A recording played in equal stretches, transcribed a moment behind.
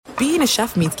Being a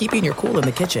chef means keeping your cool in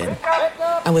the kitchen.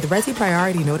 And with Resi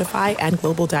Priority Notify and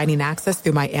Global Dining Access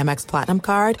through my Amex Platinum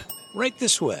card, right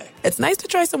this way. It's nice to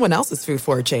try someone else's food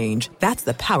for a change. That's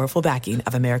the powerful backing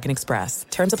of American Express.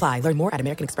 Terms apply. Learn more at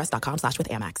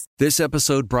americanexpress.com/withAmex. This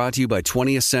episode brought to you by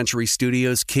 20th Century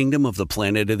Studios' Kingdom of the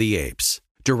Planet of the Apes.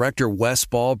 Director Wes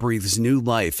Ball breathes new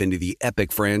life into the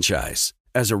epic franchise.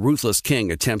 As a ruthless king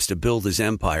attempts to build his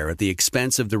empire at the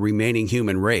expense of the remaining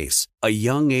human race, a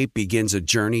young ape begins a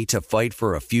journey to fight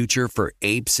for a future for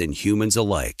apes and humans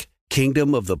alike.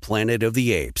 Kingdom of the Planet of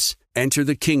the Apes. Enter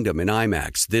the kingdom in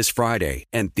IMAX this Friday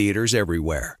and theaters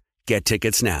everywhere. Get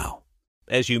tickets now.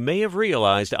 As you may have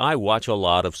realized, I watch a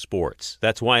lot of sports.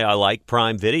 That's why I like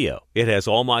Prime Video. It has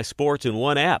all my sports in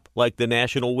one app, like the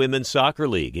National Women's Soccer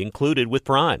League, included with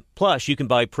Prime. Plus, you can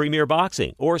buy Premier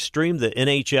Boxing or stream the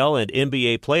NHL and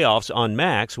NBA playoffs on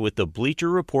Max with the Bleacher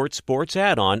Report Sports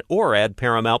add-on, or add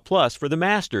Paramount Plus for the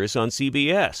Masters on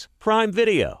CBS. Prime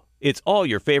Video. It's all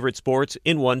your favorite sports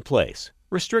in one place.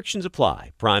 Restrictions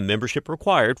apply. Prime membership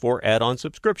required for add-on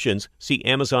subscriptions. See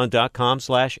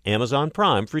Amazon.com/Amazon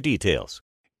Prime for details.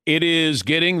 It is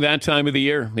getting that time of the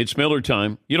year. It's Miller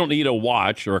time. You don't need a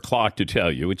watch or a clock to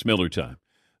tell you. It's Miller time.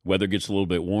 Weather gets a little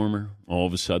bit warmer. All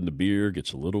of a sudden, the beer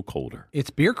gets a little colder. It's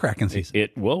beer cracking season.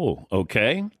 Whoa,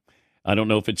 okay. I don't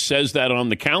know if it says that on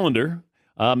the calendar.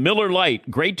 Miller Lite,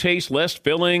 great taste, less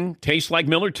filling, tastes like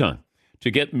Miller time. To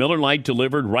get Miller Lite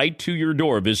delivered right to your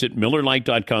door, visit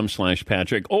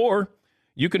MillerLite.com/Patrick, or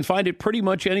you can find it pretty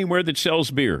much anywhere that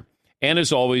sells beer. And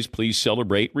as always, please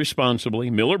celebrate responsibly.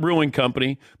 Miller Brewing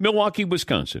Company, Milwaukee,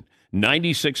 Wisconsin.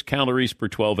 96 calories per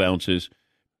 12 ounces.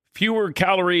 Fewer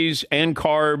calories and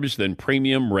carbs than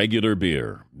premium regular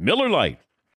beer. Miller Lite.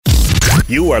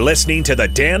 You are listening to The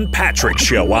Dan Patrick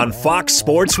Show on Fox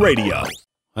Sports Radio.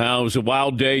 Well, it was a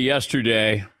wild day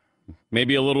yesterday.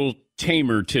 Maybe a little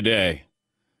tamer today.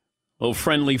 Oh,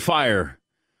 friendly fire.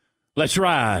 Let's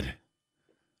ride.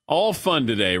 All fun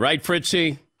today, right,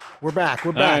 Fritzy? We're back.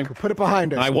 We're back. We put it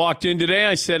behind us. I walked in today.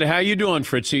 I said, how you doing,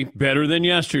 Fritzy? Better than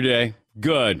yesterday.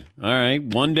 Good. All right.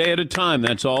 One day at a time.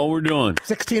 That's all we're doing.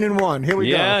 16-1. Here we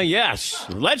go. Yeah, yes.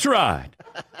 Let's ride.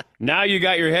 Now you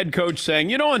got your head coach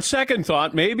saying, on second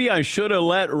thought, maybe I should have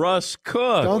let Russ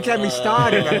cook. Don't get me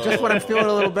started. Just when I'm feeling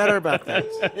a little better about this.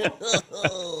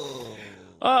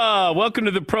 Welcome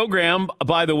to the program.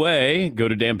 By the way, go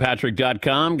to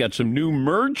danpatrick.com. Got some new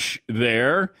merch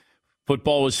there.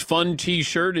 Football is Fun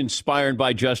T-shirt inspired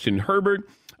by Justin Herbert.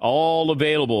 All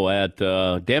available at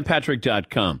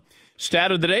danpatrick.com.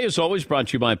 Stat of the day is always brought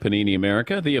to you by Panini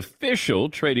America, the official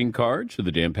trading cards of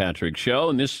the Dan Patrick Show.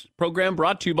 And this program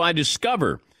brought to you by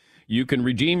Discover. You can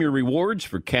redeem your rewards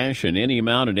for cash in any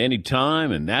amount at any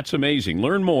time, and that's amazing.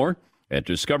 Learn more at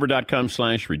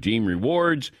discover.com/redeem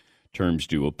rewards. Terms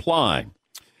do apply.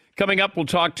 Coming up, we'll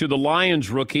talk to the Lions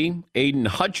rookie, Aiden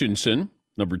Hutchinson,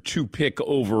 number 2 pick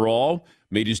overall,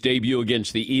 made his debut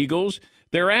against the Eagles.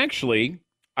 They're actually,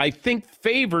 I think,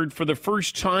 favored for the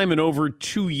first time in over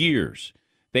 2 years.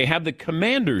 They have the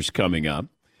Commanders coming up.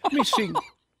 Let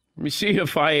me see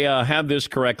if I have this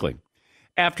correctly.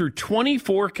 After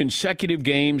 24 consecutive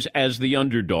games as the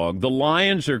underdog, the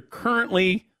Lions are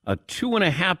currently a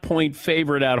 2.5-point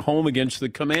favorite at home against the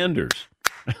Commanders.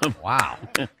 Wow.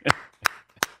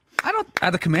 Are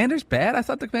the Commanders bad? I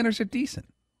thought the Commanders are decent.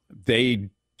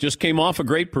 They just came off a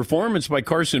great performance by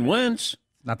Carson Wentz.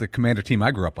 Not the Commander team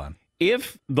I grew up on.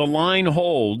 If the line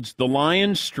holds, the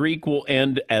Lions streak will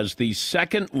end as the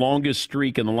second longest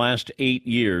streak in the last 8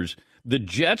 years. The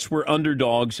Jets were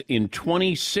underdogs in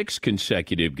 26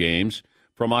 consecutive games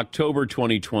from October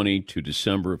 2020 to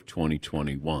December of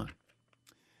 2021.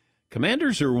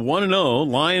 Commanders are 1-0.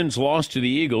 Lions lost to the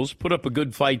Eagles, put up a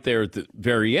good fight there at the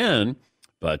very end.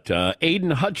 But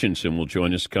Aiden Hutchinson will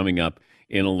join us coming up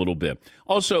in a little bit.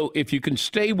 Also, if you can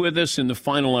stay with us in the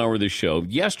final hour of the show,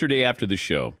 yesterday after the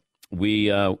show, we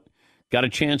got a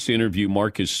chance to interview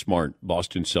Marcus Smart,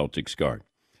 Boston Celtics guard.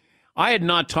 I had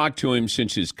not talked to him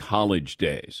since his college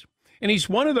days. And he's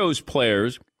one of those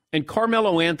players, and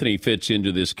Carmelo Anthony fits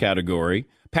into this category.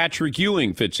 Patrick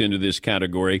Ewing fits into this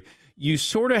category. You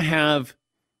sort of have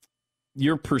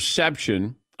your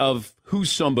perception of who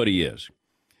somebody is.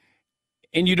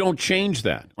 And you don't change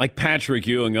that. Like Patrick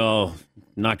Ewing,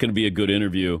 not going to be a good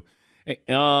interview.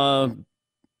 And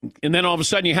then all of a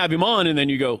sudden you have him on, and then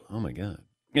you go, oh, my God.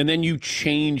 And then you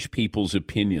change people's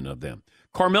opinion of them.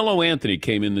 Carmelo Anthony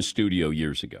came in the studio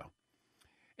years ago.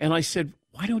 And I said,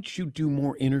 why don't you do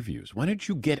more interviews? Why don't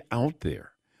you get out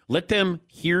there? Let them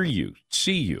hear you,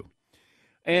 see you.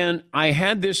 And I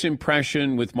had this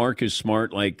impression with Marcus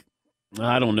Smart, like,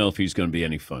 I don't know if he's going to be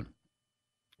any fun.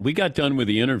 We got done with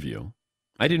the interview.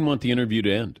 I didn't want the interview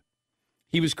to end.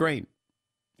 He was great.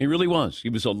 He really was. He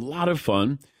was a lot of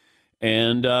fun.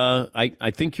 And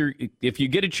I think if you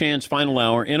get a chance, final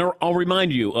hour, and I'll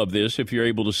remind you of this if you're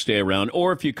able to stay around,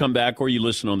 or if you come back or you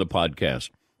listen on the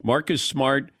podcast. Marcus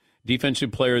Smart,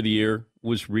 Defensive Player of the Year,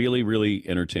 was really, really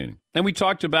entertaining. And we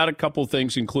talked about a couple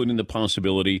things, including the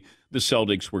possibility the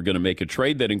Celtics were going to make a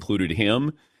trade that included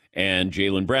him and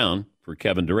Jaylen Brown for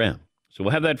Kevin Durant. So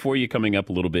we'll have that for you coming up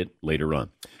a little bit later on.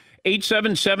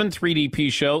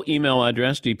 877-3DP Show, email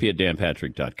address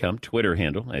dp@danpatrick.com, Twitter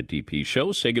handle @DP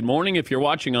Show. Say good morning if you're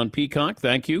watching on Peacock.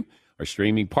 Thank you. Our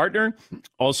streaming partner,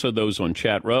 also those on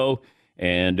Chat Row,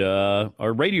 and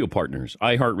our radio partners,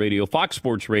 iHeartRadio, Fox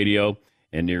Sports Radio,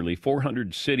 and nearly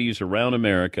 400 cities around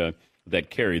America that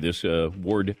carry this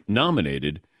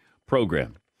award-nominated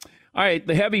program. All right,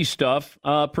 the heavy stuff.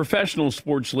 Professional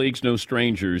sports leagues, no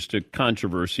strangers to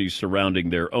controversies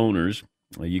surrounding their owners.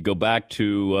 You go back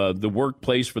to the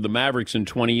workplace for the Mavericks in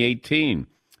 2018.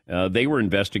 They were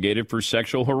investigated for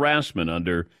sexual harassment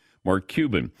under Mark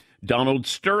Cuban. Donald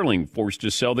Sterling forced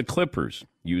to sell the Clippers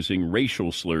using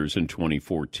racial slurs in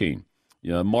 2014.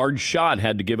 Marge Schott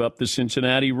had to give up the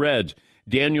Cincinnati Reds.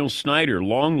 Daniel Snyder,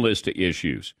 long list of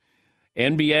issues.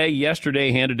 NBA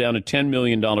yesterday handed down a $10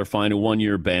 million fine, a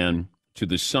one-year ban to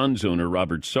the Suns owner,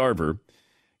 Robert Sarver.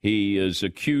 He is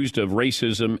accused of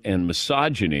racism and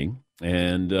misogyny.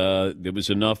 And it was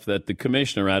enough that the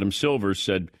commissioner, Adam Silver,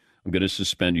 said, I'm going to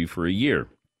suspend you for a year.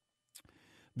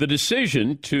 The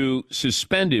decision to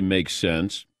suspend him makes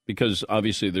sense because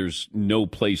obviously there's no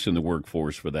place in the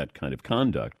workforce for that kind of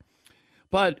conduct.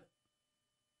 But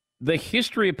the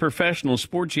history of professional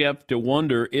sports, you have to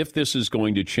wonder if this is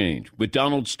going to change. With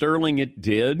Donald Sterling, it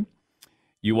did.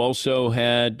 You also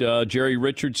had Jerry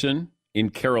Richardson in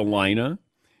Carolina.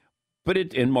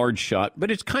 And Marge Schott.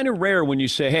 But it's kind of rare when you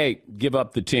say, hey, give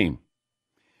up the team.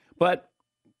 But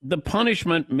the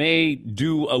punishment may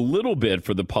do a little bit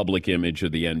for the public image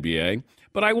of the NBA.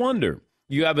 But I wonder,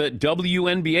 you have a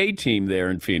WNBA team there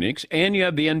in Phoenix, and you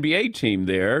have the NBA team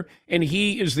there, and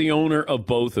he is the owner of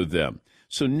both of them.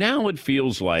 So now it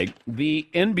feels like the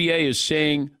NBA is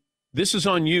saying, this is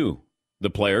on you, the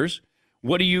players.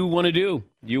 What do you want to do?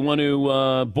 Do you want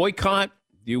to boycott?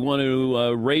 Do you want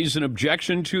to raise an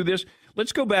objection to this?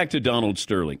 Let's go back to Donald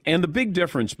Sterling. And the big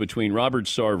difference between Robert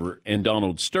Sarver and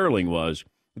Donald Sterling was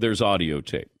there's audio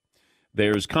tape.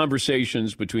 There's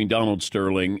conversations between Donald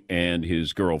Sterling and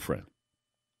his girlfriend,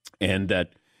 and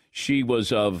that she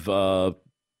was of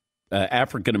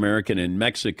African-American and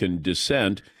Mexican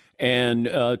descent, and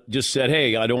just said,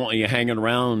 hey, I don't want you hanging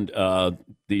around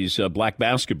these black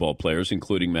basketball players,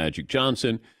 including Magic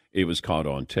Johnson. It was caught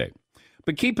on tape.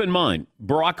 But keep in mind,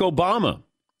 Barack Obama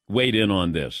weighed in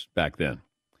on this back then.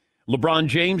 LeBron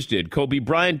James did. Kobe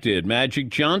Bryant did. Magic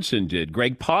Johnson did.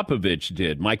 Greg Popovich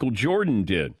did. Michael Jordan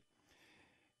did.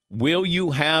 Will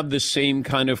you have the same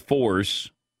kind of force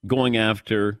going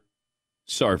after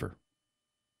Sarver?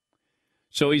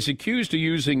 So he's accused of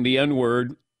using the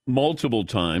N-word multiple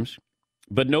times,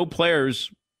 but no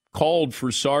players called for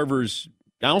Sarver's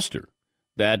ouster,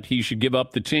 that he should give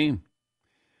up the team.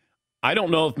 I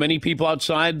don't know if many people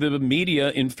outside the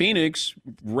media in Phoenix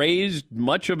raised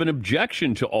much of an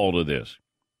objection to all of this.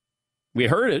 We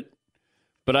heard it,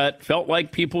 but I felt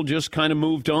like people just kind of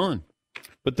moved on.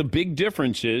 But the big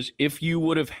difference is if you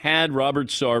would have had Robert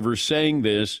Sarver saying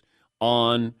this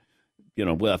on,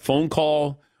 with a phone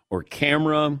call or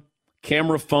camera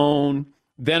phone,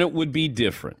 then it would be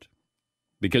different.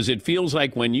 Because it feels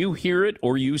like when you hear it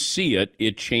or you see it,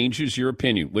 it changes your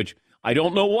opinion, which I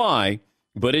don't know why,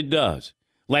 but it does.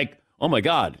 Like, oh my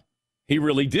God, he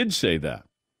really did say that.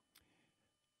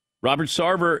 Robert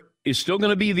Sarver is still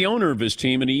going to be the owner of his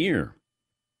team in a year.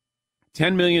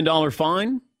 $10 million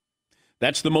fine,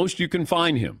 that's the most you can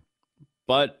fine him.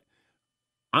 But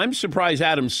I'm surprised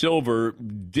Adam Silver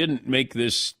didn't make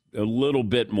this a little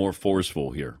bit more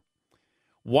forceful here.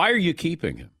 Why are you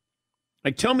keeping him?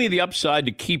 Like, tell me the upside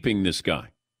to keeping this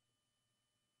guy.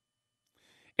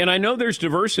 And I know there's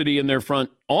diversity in their front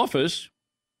office.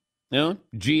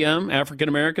 GM,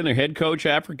 African-American, their head coach,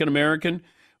 African-American.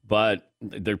 But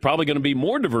there's probably going to be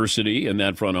more diversity in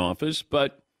that front office.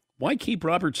 But why keep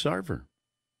Robert Sarver?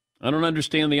 I don't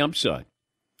understand the upside.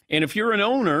 And if you're an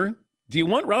owner, do you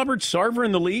want Robert Sarver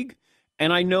in the league?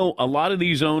 And I know a lot of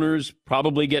these owners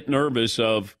probably get nervous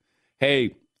of,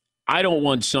 hey, I don't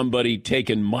want somebody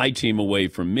taking my team away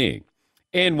from me.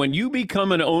 And when you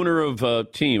become an owner of a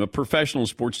team, a professional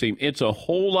sports team, it's a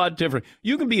whole lot different.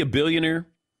 You can be a billionaire,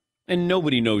 and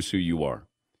nobody knows who you are.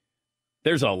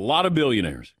 There's a lot of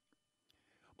billionaires.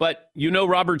 But you know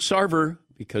Robert Sarver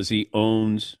because he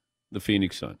owns the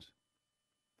Phoenix Suns.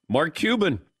 Mark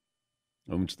Cuban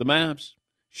owns the Mavs.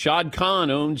 Shad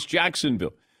Khan owns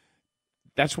Jacksonville.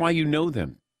 That's why you know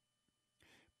them.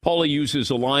 Paula uses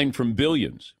a line from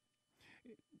Billions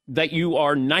that you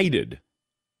are knighted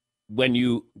when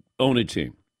you own a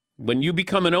team. When you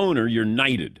become an owner, you're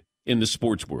knighted in the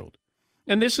sports world.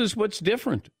 And this is what's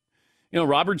different. You know,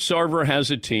 Robert Sarver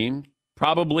has a team,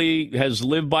 probably has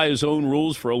lived by his own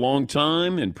rules for a long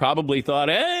time, and probably thought,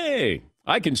 hey,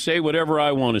 I can say whatever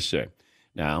I want to say.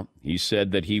 Now, he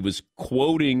said that he was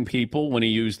quoting people when he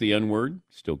used the N-word.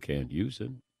 Still can't use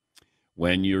it.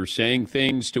 When you're saying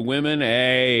things to women,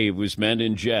 hey, it was meant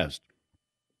in jest.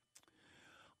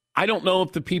 I don't know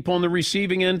if the people on the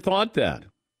receiving end thought that.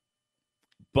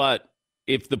 But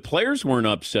if the players weren't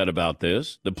upset about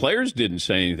this, the players didn't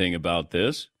say anything about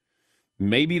this,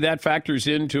 maybe that factors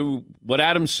into what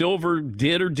Adam Silver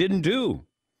did or didn't do.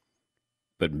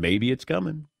 But maybe it's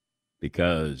coming,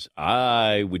 because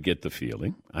I would get the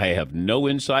feeling, I have no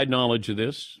inside knowledge of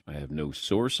this, I have no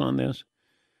source on this,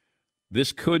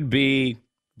 this could be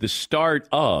the start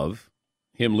of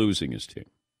him losing his team.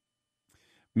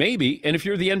 Maybe, and if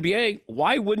you're the NBA,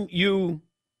 why wouldn't you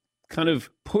kind of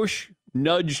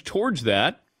nudge towards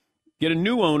that, get a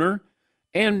new owner,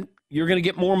 and you're going to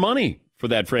get more money for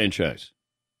that franchise.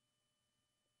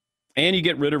 And you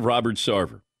get rid of Robert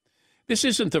Sarver. This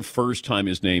isn't the first time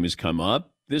his name has come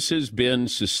up. This has been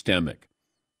systemic.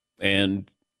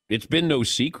 And it's been no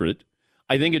secret.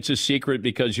 I think it's a secret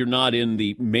because you're not in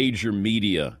the major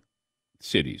media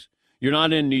cities. You're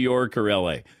not in New York or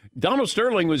L.A. Donald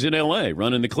Sterling was in L.A.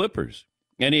 running the Clippers,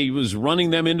 and he was running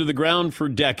them into the ground for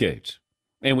decades.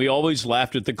 And we always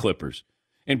laughed at the Clippers.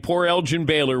 And poor Elgin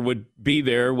Baylor would be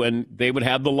there when they would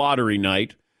have the lottery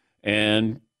night,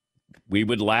 and we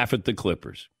would laugh at the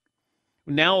Clippers.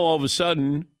 Now, all of a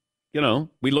sudden, you know,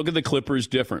 we look at the Clippers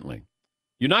differently.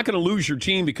 You're not going to lose your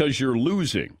team because you're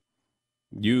losing.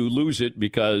 You lose it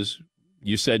because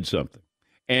you said something.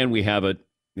 And we have it,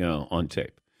 you know, on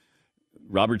tape.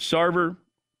 Robert Sarver,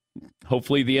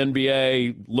 hopefully the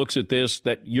NBA looks at this,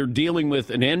 that you're dealing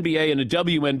with an NBA and a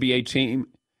WNBA team,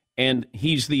 and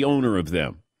he's the owner of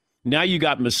them. Now you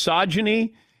got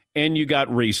misogyny and you got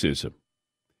racism.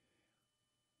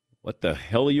 What the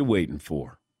hell are you waiting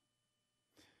for?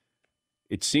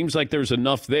 It seems like there's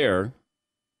enough there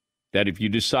that if you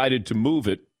decided to move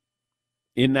it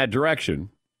in that direction,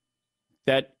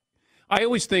 that I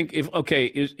always think,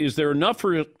 is there enough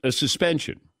for a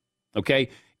suspension? Okay.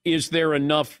 Is there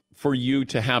enough for you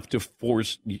to have to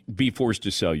be forced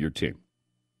to sell your team?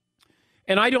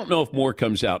 And I don't know if more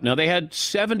comes out. Now, they had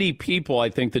 70 people, I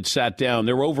think, that sat down.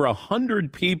 There were over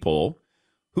 100 people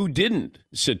who didn't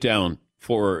sit down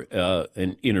for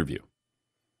an interview.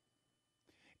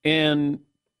 And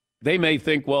they may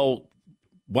think, well,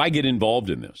 why get involved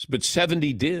in this? But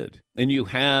 70 did. And you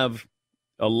have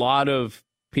a lot of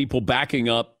people backing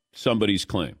up somebody's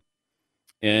claim.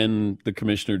 And the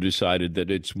commissioner decided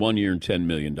that it's 1 year and $10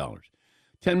 million.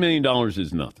 $10 million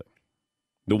is nothing.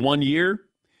 The 1 year,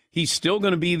 he's still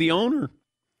going to be the owner.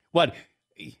 What?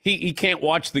 He can't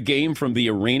watch the game from the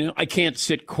arena? I can't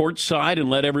sit courtside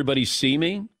and let everybody see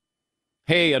me?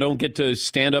 Hey, I don't get to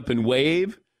stand up and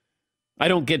wave? I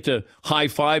don't get to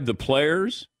high-five the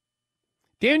players?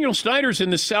 Daniel Snyder's in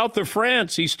the south of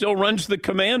France. He still runs the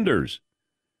Commanders.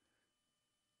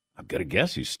 I'm going to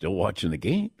guess he's still watching the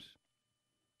games.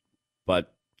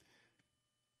 But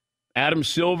Adam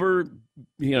Silver,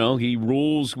 you know, he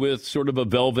rules with sort of a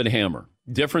velvet hammer.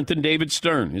 Different than David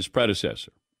Stern, his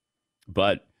predecessor.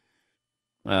 But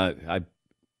I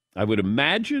would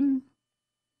imagine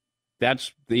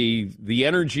that's the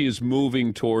energy is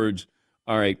moving towards,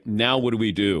 all right, now what do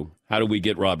we do? How do we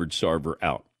get Robert Sarver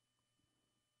out?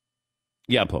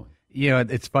 Yeah, Paul. You know,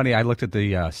 it's funny. I looked at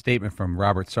the statement from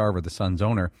Robert Sarver, the Suns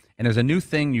owner, and there's a new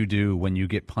thing you do when you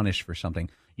get punished for something.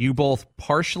 You both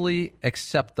partially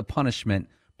accept the punishment,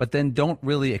 but then don't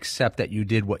really accept that you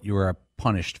did what you were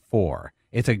punished for.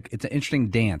 It's an interesting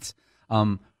dance.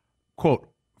 Quote,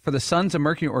 for the Suns and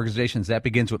Mercury organizations, that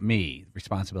begins with me,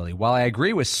 responsibility. While I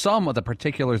agree with some of the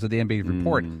particulars of the NBA's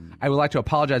report, I would like to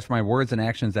apologize for my words and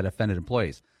actions that offended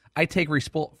employees. I take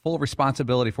full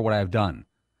responsibility for what I have done.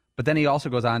 But then he also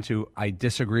goes on to, I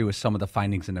disagree with some of the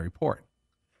findings in the report.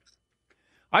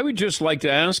 I would just like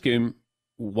to ask him,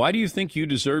 why do you think you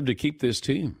deserve to keep this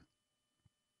team?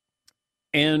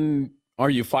 And are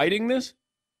you fighting this?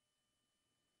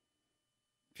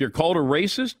 If you're called a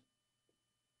racist,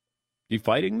 you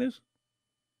fighting this?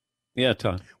 Yeah,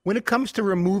 Tom. When it comes to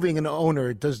removing an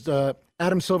owner, does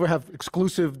Adam Silver have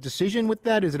exclusive decision with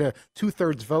that? Is it a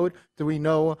 2/3 vote? Do we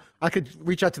know? I could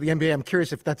reach out to the NBA. I'm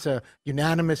curious if that's a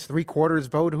unanimous 3/4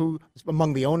 vote. Who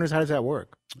among the owners? How does that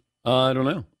work? I don't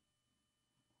know.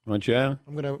 Why don't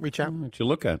I'm going to reach out. you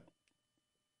look at?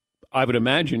 I would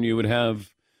imagine you would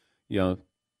have,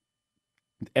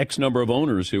 X number of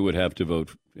owners who would have to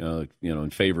vote, in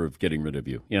favor of getting rid of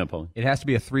you. Yeah, Paul. It has to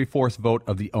be a 3/4 vote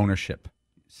of the ownership.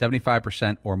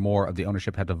 75% or more of the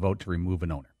ownership have to vote to remove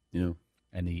an owner. Yeah.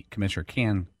 And the commissioner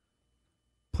can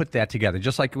put that together,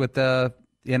 just like with the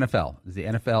NFL. The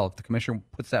NFL, if the commissioner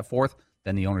puts that forth,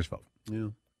 then the owners vote. Yeah.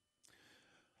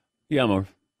 Yeah,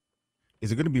 Marv.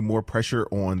 Is it going to be more pressure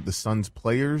on the Suns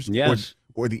players? Yes.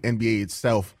 Or the NBA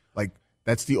itself? Like,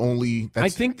 that's the only... I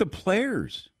think the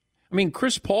players. I mean,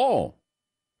 Chris Paul.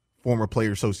 Former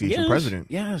Player Association president.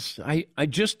 Yes. I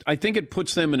think it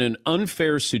puts them in an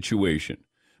unfair situation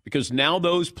because now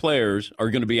those players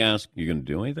are going to be asked, you going to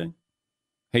do anything?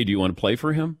 Hey, do you want to play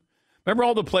for him? Remember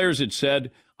all the players that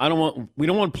said, we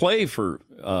don't want to play for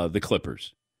the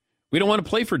Clippers. We don't want to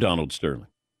play for Donald Sterling.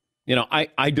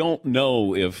 I don't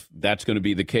know if that's going to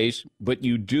be the case, but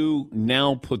you do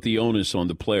now put the onus on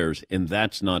the players, and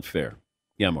that's not fair.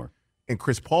 Yeah, Mark. And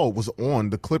Chris Paul was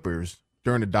on the Clippers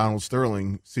during the Donald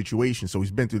Sterling situation, so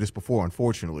he's been through this before,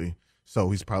 unfortunately. So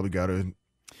he's probably got to...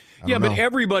 But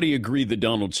everybody agreed that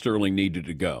Donald Sterling needed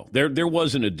to go. There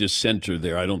wasn't a dissenter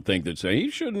there, I don't think, that said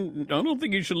he shouldn't. I don't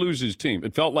think he should lose his team.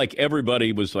 It felt like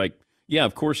everybody was like, yeah,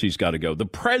 of course he's got to go. The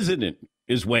president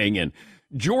is weighing in.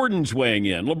 Jordan's weighing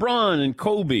in. LeBron and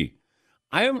Kobe.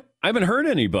 I haven't heard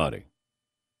anybody.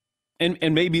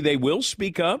 And maybe they will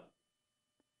speak up.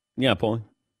 Yeah, Paul.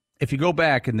 If you go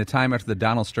back in the time after the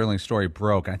Donald Sterling story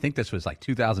broke, I think this was like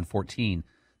 2014,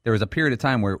 there was a period of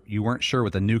time where you weren't sure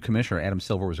what the new commissioner, Adam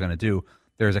Silver, was going to do.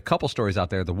 There's a couple stories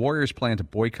out there. The Warriors plan to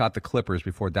boycott the Clippers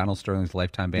before Donald Sterling's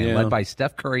lifetime ban, led by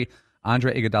Steph Curry,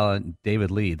 Andre Iguodala, and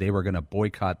David Lee. They were going to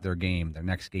boycott their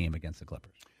next game against the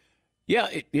Clippers. Yeah,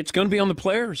 it's going to be on the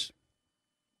players.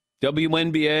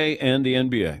 WNBA and the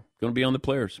NBA. Going to be on the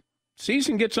players.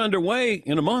 Season gets underway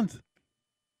in a month.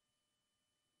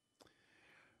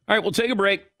 All right, we'll take a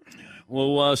break.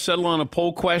 We'll settle on a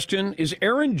poll question. Is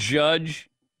Aaron Judge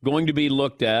going to be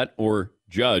looked at or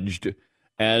judged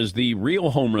as the real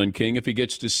home run king if he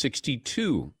gets to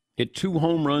 62? Hit 2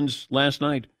 home runs last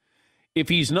night. If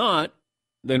he's not,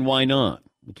 then why not?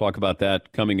 We'll talk about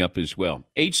that coming up as well.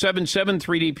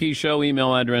 877-3DP-SHOW,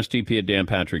 email address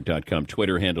dp@danpatrick.com,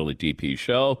 Twitter handle at DP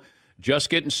Show.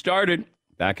 Just getting started.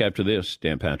 Back after this,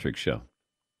 Dan Patrick Show.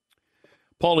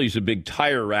 Paulie's a big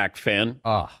Tire Rack fan.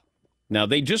 Now,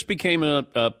 they just became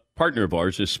a partner of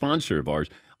ours, a sponsor of ours.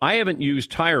 I haven't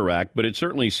used Tire Rack, but it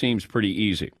certainly seems pretty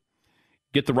easy.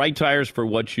 Get the right tires for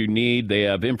what you need. They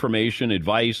have information,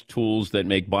 advice, tools that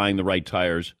make buying the right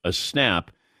tires a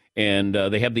snap. And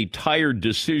they have the Tire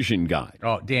Decision Guide.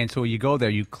 Oh, Dan, so you go there,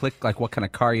 you click like what kind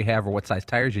of car you have or what size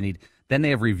tires you need. Then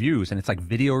they have reviews, and it's like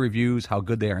video reviews, how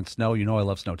good they are in snow. You know I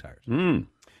love snow tires.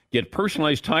 Get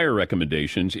personalized tire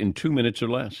recommendations in 2 minutes or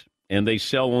less. And they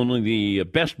sell only the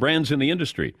best brands in the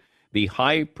industry. The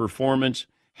high-performance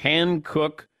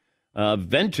Hankook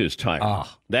Ventus tire.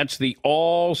 That's the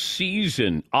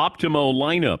all-season Optimo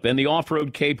lineup. And the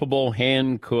off-road capable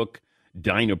Hankook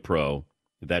Dynapro.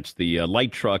 That's the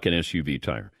light truck and SUV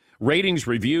tire. Ratings,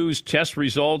 reviews, test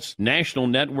results, national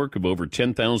network of over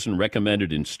 10,000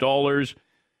 recommended installers.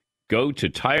 Go to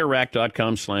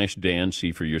TireRack.com/Dan.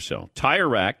 See for yourself.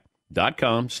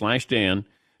 TireRack.com/Dan.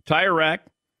 Tire Rack,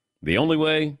 the only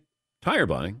way tire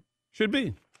buying should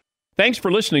be. Thanks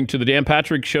for listening to the Dan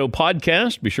Patrick Show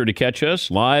podcast. Be sure to catch us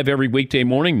live every weekday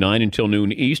morning, 9 until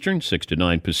noon Eastern, 6 to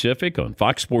 9 Pacific on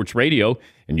Fox Sports Radio.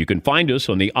 And you can find us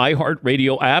on the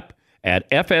iHeartRadio app at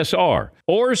FSR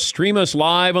or stream us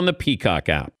live on the Peacock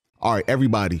app. All right,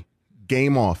 everybody,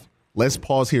 game off. Let's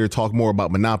pause here to talk more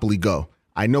about Monopoly Go.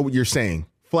 I know what you're saying.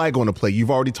 Flag on the play.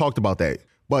 You've already talked about that.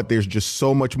 But there's just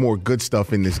so much more good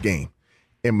stuff in this game.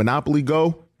 In Monopoly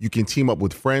Go, you can team up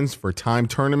with friends for time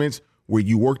tournaments where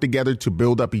you work together to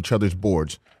build up each other's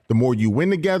boards. The more you win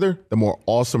together, the more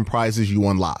awesome prizes you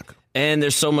unlock. And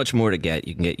there's so much more to get.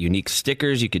 You can get unique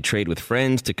stickers. You could trade with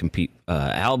friends to compete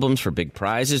albums for big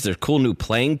prizes. There's cool new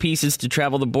playing pieces to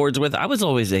travel the boards with. I was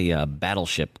always a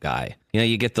battleship guy. You know,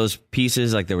 you get those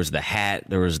pieces, like there was the hat,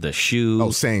 there was the shoe.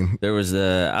 Oh, same. I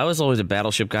was always a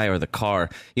battleship guy, or the car.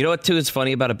 You know what, too, is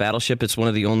funny about a battleship? It's one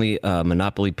of the only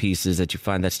Monopoly pieces that you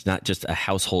find that's not just a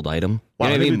household item. Wow, You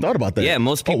know I never even thought about that. Yeah,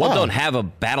 most people wow. don't have a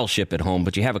battleship at home,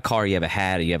 but you have a car, you have a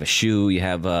hat, you have a shoe, you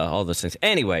have all those things.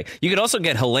 Anyway, you could also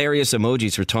get hilarious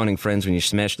emojis for taunting friends when you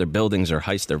smash their buildings or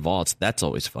heist their vaults. That's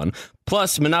always fun.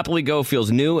 Plus, Monopoly Go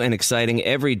feels new and exciting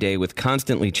every day with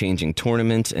constantly changing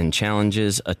tournaments and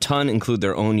challenges, a ton include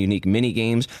their own unique mini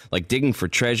games like digging for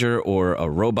treasure or a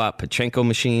robot Pachinko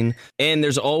machine. And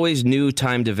there's always new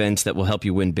timed events that will help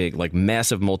you win big, like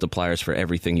massive multipliers for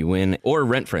everything you win or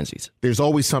rent frenzies. There's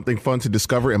always something fun to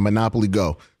discover in Monopoly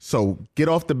Go. So get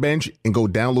off the bench and go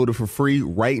download it for free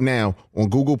right now on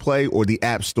Google Play or the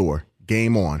App Store.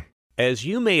 Game on. As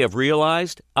you may have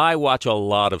realized, I watch a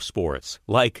lot of sports.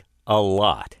 Like, a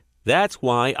lot. That's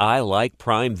why I like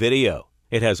Prime Video.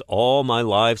 It has all my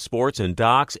live sports and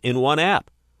docs in one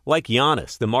app. Like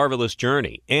Giannis, The Marvelous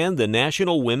Journey, and the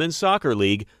National Women's Soccer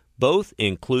League, both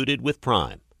included with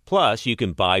Prime. Plus, you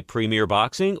can buy Premier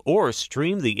Boxing or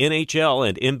stream the NHL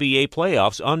and NBA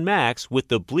playoffs on Max with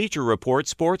the Bleacher Report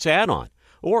Sports add-on,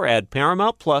 or add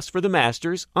Paramount Plus for the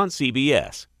Masters on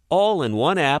CBS. All in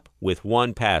one app with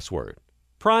one password.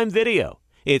 Prime Video.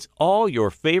 It's all your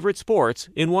favorite sports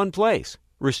in one place.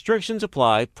 Restrictions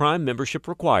apply. Prime membership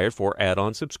required for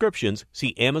add-on subscriptions.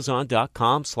 See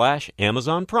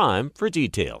Amazon.com/Amazon Prime for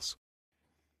details.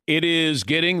 It is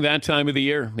getting that time of the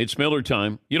year. It's Miller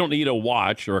time. You don't need a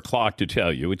watch or a clock to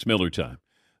tell you. It's Miller time.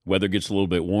 Weather gets a little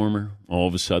bit warmer. All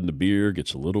of a sudden, the beer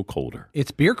gets a little colder.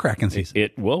 It's beer cracking season.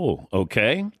 Whoa,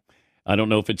 okay. I don't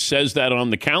know if it says that on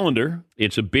the calendar.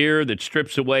 It's a beer that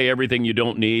strips away everything you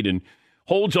don't need and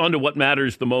holds on to what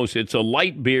matters the most. It's a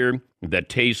light beer that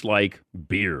tastes like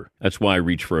beer. That's why I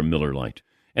reach for a Miller Lite.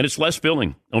 And it's less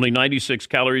filling, only 96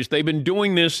 calories. They've been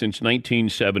doing this since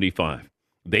 1975.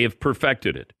 They have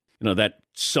perfected it. You know, that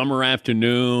summer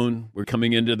afternoon, we're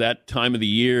coming into that time of the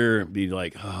year, be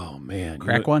like, oh, man.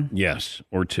 Crack one? Yes,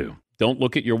 or two. Don't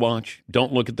look at your watch.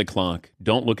 Don't look at the clock.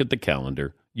 Don't look at the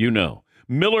calendar. You know.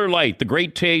 Miller Lite, the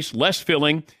great taste, less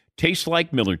filling, tastes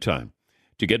like Miller time.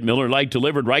 To get Miller Lite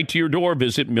delivered right to your door,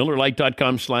 visit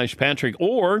MillerLite.com/Patrick,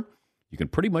 or you can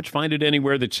pretty much find it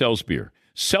anywhere that sells beer.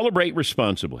 Celebrate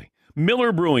responsibly.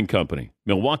 Miller Brewing Company,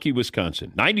 Milwaukee,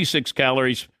 Wisconsin. 96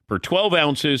 calories per 12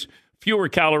 ounces, fewer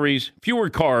calories, fewer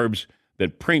carbs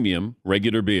than premium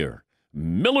regular beer.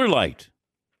 Miller Lite.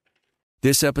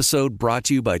 This episode brought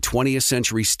to you by 20th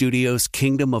Century Studios'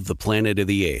 Kingdom of the Planet of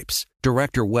the Apes.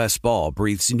 Director Wes Ball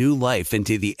breathes new life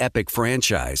into the epic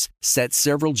franchise, set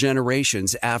several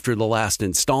generations after the last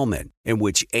installment, in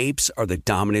which apes are the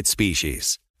dominant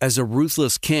species. As a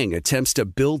ruthless king attempts to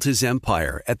build his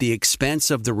empire at the expense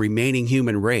of the remaining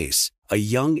human race, a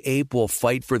young ape will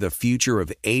fight for the future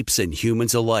of apes and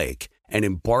humans alike and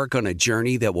embark on a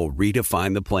journey that will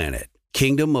redefine the planet.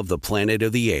 Kingdom of the Planet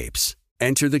of the Apes.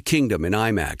 Enter the kingdom in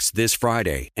IMAX this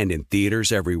Friday and in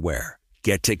theaters everywhere.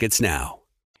 Get tickets now.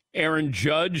 Aaron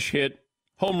Judge hit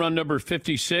home run number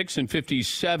 56 and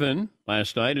 57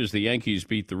 last night as the Yankees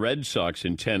beat the Red Sox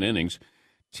in 10 innings.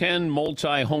 10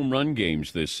 multi-home run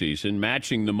games this season,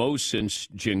 matching the most since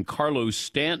Giancarlo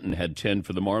Stanton had 10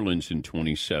 for the Marlins in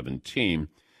 2017.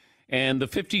 And the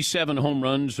 57 home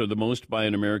runs are the most by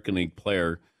an American League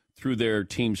player through their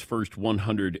team's first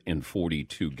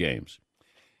 142 games.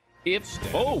 If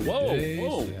stat of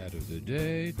the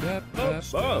day, stat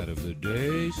of the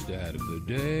day, stat of the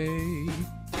day.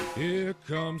 Here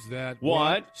comes that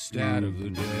what stat of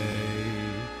the day.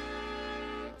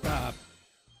 Stop.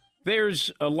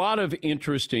 There's a lot of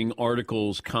interesting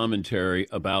articles, commentary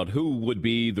about who would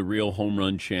be the real home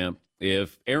run champ.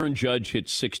 If Aaron Judge hit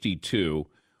 62,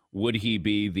 would he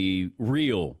be the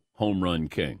real home run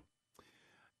king?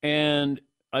 And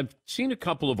I've seen a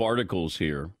couple of articles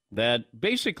here that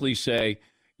basically say,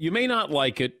 you may not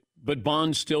like it, but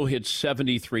Bonds still hit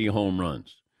 73 home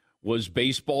runs. Was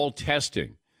baseball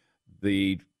testing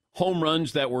the home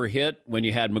runs that were hit when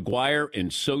you had McGuire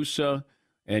and Sosa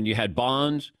and you had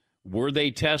Bonds? Were they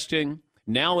testing?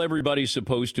 Now everybody's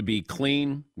supposed to be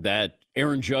clean, that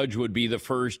Aaron Judge would be the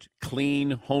first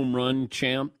clean home run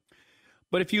champ.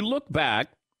 But if you look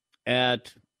back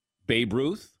at Babe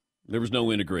Ruth, there was no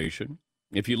integration.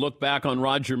 If you look back on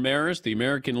Roger Maris, the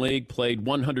American League played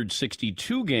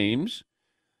 162 games.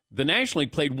 The National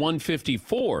League played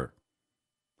 154.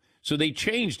 So they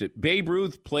changed it. Babe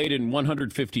Ruth played in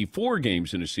 154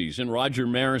 games in a season. Roger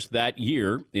Maris that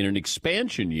year, in an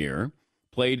expansion year,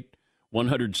 played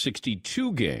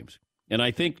 162 games. And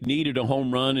I think needed a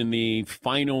home run in the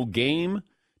final game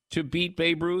to beat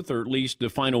Babe Ruth, or at least the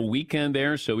final weekend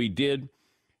there. So he did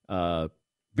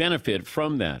benefit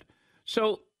from that.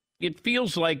 So it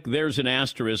feels like there's an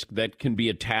asterisk that can be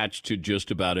attached to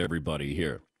just about everybody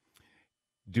here.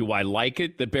 Do I like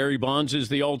it that Barry Bonds is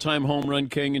the all-time home run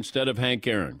king instead of Hank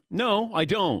Aaron? No, I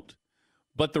don't.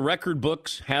 But the record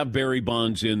books have Barry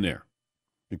Bonds in there.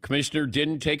 The commissioner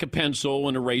didn't take a pencil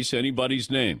and erase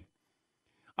anybody's name.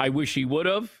 I wish he would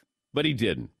have, but he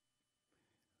didn't.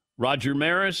 Roger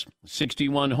Maris,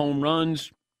 61 home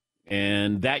runs,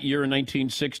 And that year in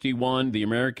 1961, the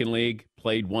American League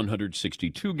played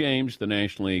 162 games. The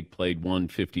National League played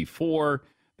 154.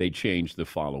 They changed the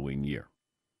following year.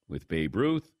 With Babe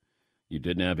Ruth, you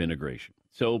didn't have integration.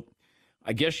 So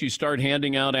I guess you start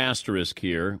handing out asterisk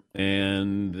here,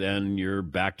 and then you're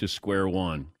back to square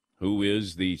one. Who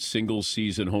is the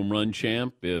single-season home run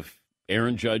champ? If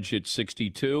Aaron Judge hits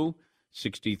 62,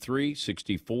 63,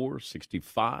 64,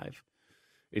 65,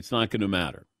 it's not going to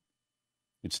matter.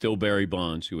 It's still Barry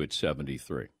Bonds who hit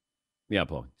 73. Yeah,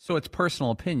 Paul. So it's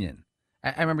personal opinion.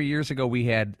 I remember years ago we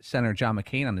had Senator John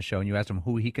McCain on the show, and you asked him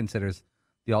who he considers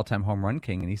the all-time home run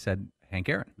king, and he said Hank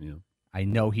Aaron. Yeah. I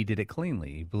know he did it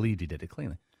cleanly. He believed he did it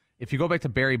cleanly. If you go back to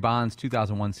Barry Bonds'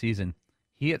 2001 season,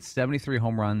 he hit 73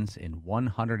 home runs in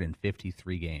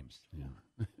 153 games.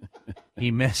 Yeah.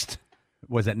 He missed,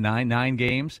 was it nine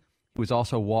games? He was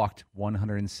also walked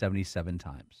 177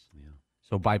 times. Yeah.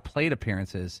 So by plate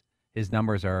appearances, his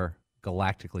numbers are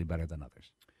galactically better than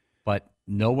others. But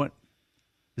no one,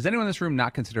 does anyone in this room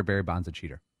not consider Barry Bonds a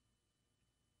cheater?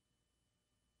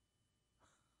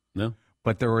 No.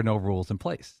 But there were no rules in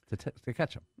place to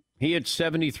catch him. He hit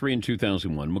 73 in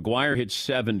 2001. McGuire hit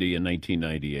 70 in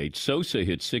 1998. Sosa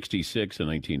hit 66 in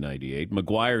 1998.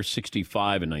 McGuire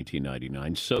 65 in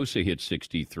 1999. Sosa hit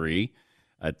 63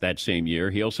 at that same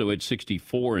year. He also hit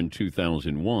 64 in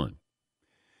 2001.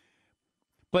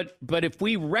 But if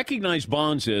we recognize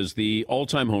Bonds as the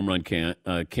all-time home run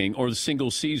king or the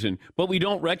single season, but we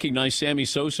don't recognize Sammy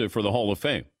Sosa for the Hall of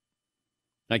Fame,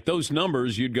 like those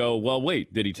numbers, you'd go, well,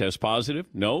 wait, did he test positive?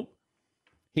 No.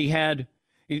 He had,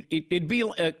 it'd be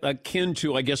akin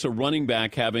to, I guess, a running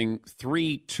back having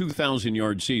 3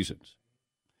 2,000-yard seasons.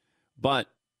 But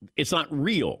it's not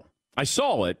real. I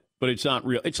saw it, but it's not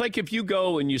real. It's like if you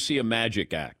go and you see a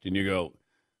magic act and you go,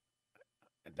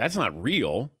 that's not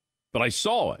real. But I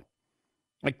saw it.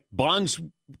 Like Bonds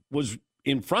was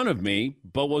in front of me,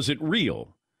 but was it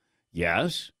real?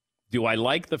 Yes. Do I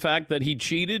like the fact that he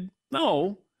cheated?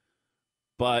 No.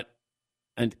 But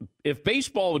and if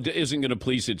baseball isn't going to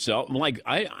police itself, I'm like,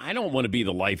 I don't want to be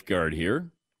the lifeguard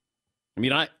here. I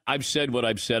mean, I've said what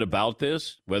I've said about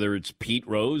this, whether it's Pete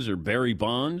Rose or Barry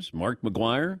Bonds, Mark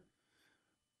McGuire.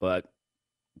 But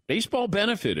baseball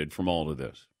benefited from all of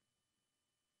this.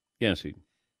 Yes, he.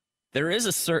 There is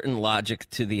a certain logic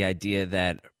to the idea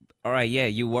that, all right, yeah,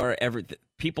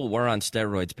 people were on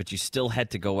steroids, but you still had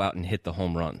to go out and hit the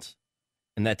home runs.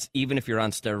 And that's, even if you're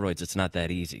on steroids, it's not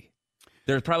that easy.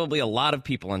 There's probably a lot of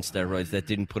people on steroids that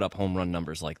didn't put up home run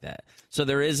numbers like that. So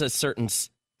there is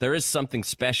something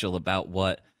special about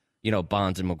what,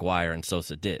 Bonds and McGuire and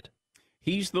Sosa did.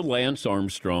 He's the Lance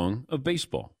Armstrong of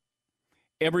baseball.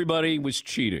 Everybody was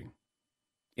cheating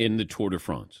in the Tour de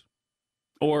France.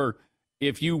 Or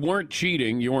if you weren't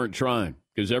cheating, you weren't trying,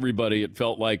 because everybody, it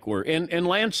felt like, were. And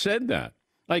Lance said that.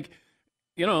 Like,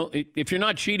 if you're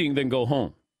not cheating, then go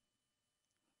home.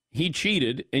 He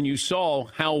cheated, and you saw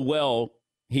how well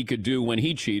he could do when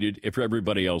he cheated if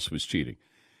everybody else was cheating.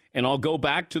 And I'll go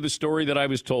back to the story that I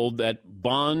was told that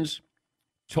Bonds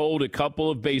told a couple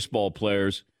of baseball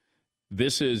players,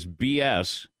 this is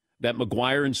BS, that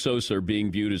McGuire and Sosa are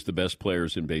being viewed as the best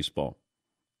players in baseball.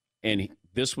 And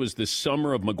this was the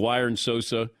summer of McGuire and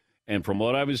Sosa, and from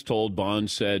what I was told,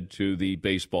 Bonds said to the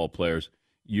baseball players,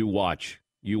 you watch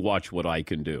what I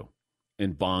can do.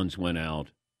 And Bonds went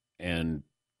out and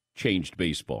changed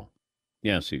baseball.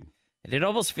 Yes, he. It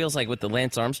almost feels like with the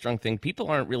Lance Armstrong thing, people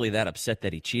aren't really that upset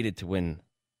that he cheated to win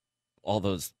all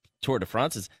those Tour de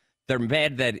France's. They're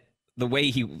mad that the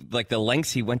way the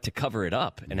lengths he went to cover it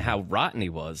up and how rotten he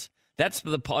was. That's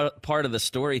the part of the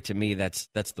story to me that's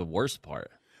the worst part.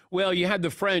 Well, you had the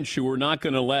French who were not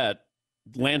going to let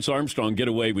Lance Armstrong get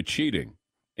away with cheating,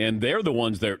 and they're the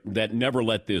ones that never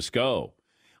let this go.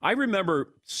 I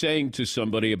remember saying to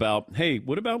somebody about, hey,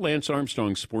 what about Lance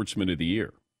Armstrong's Sportsman of the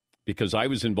Year? Because I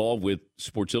was involved with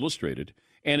Sports Illustrated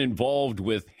and involved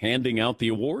with handing out the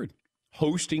award,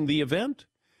 hosting the event.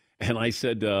 And I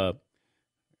said, are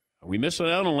we missing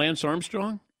out on Lance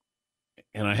Armstrong?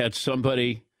 And I had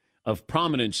somebody of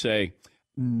prominence say,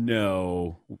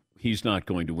 no, he's not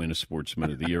going to win a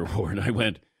Sportsman of the Year award. And I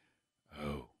went,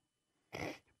 oh.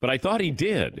 But I thought he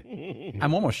did.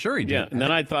 I'm almost sure he did. Yeah, and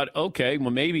then I thought, okay, well,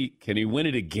 maybe, can he win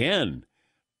it again?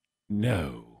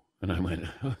 No. And I went,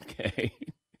 okay.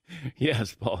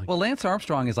 Yes, Paul. Well, Lance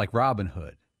Armstrong is like Robin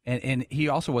Hood. And he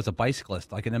also was a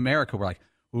bicyclist. Like in America, we're like,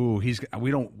 ooh, we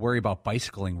don't worry about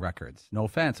bicycling records. No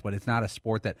offense, but it's not a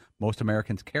sport that most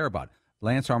Americans care about.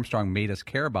 Lance Armstrong made us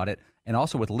care about it. And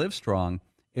also with Livestrong,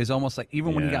 is almost like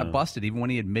even when he got busted, even when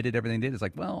he admitted everything he did, it's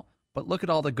like, well, but look at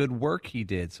all the good work he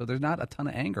did. So there's not a ton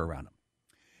of anger around him.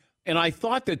 And I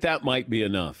thought that might be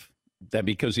enough. that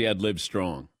because he had Live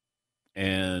Strong.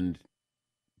 And,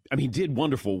 I mean, he did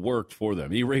wonderful work for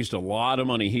them. He raised a lot of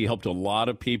money. He helped a lot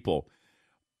of people.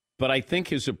 But I think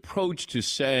his approach to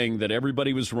saying that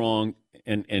everybody was wrong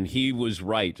and he was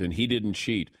right and he didn't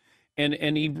cheat,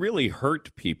 and he really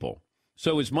hurt people.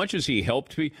 So as much as he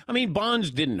helped me, I mean,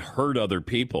 Bonds didn't hurt other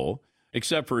people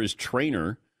except for his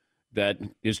trainer, that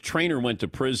his trainer went to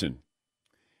prison.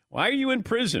 Why are you in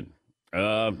prison?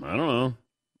 I don't know.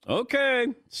 Okay,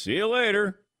 see you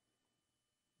later.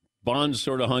 Bonds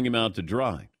sort of hung him out to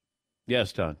dry.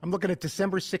 Yes, Todd. I'm looking at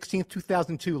December 16th,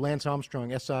 2002, Lance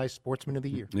Armstrong, SI Sportsman of the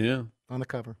Year. Yeah. On the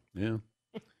cover. Yeah.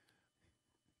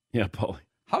 Yeah, Paulie.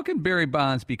 How can Barry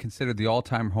Bonds be considered the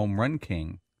all-time home run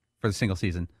king for the single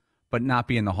season, but not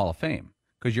be in the Hall of Fame?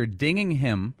 Because you're dinging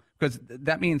him, because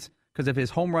that means, because if his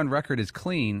home run record is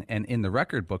clean and in the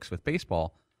record books with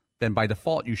baseball, then by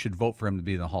default you should vote for him to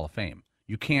be in the Hall of Fame.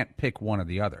 You can't pick one or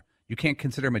the other. You can't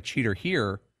consider him a cheater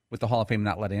here with the Hall of Fame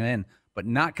not letting him in, but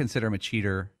not consider him a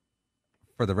cheater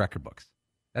for the record books.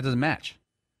 That doesn't match.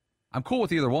 I'm cool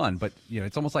with either one, but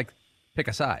it's almost like pick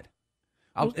a side.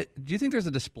 Do you think there's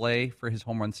a display for his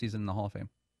home run season in the Hall of Fame?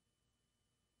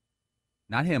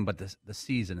 Not him, but the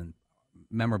season and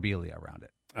memorabilia around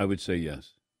it. I would say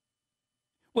yes.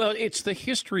 Well, it's the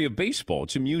history of baseball.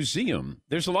 It's a museum.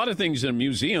 There's a lot of things in a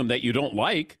museum that you don't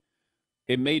like.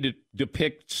 It may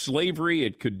depict slavery.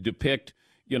 It could depict,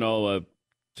 a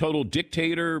total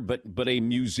dictator, but a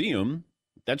museum,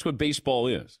 that's what baseball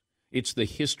is. It's the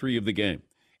history of the game.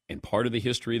 And part of the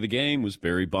history of the game was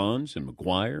Barry Bonds and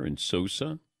McGuire and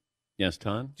Sosa. Yes,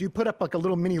 Todd? Do you put up like a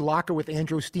little mini locker with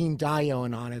Andrew Steen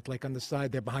Dion on it, like on the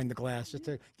side there behind the glass, just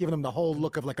to give them the whole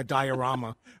look of like a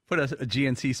diorama? Put a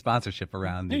GNC sponsorship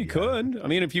around. You could. I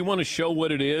mean, if you want to show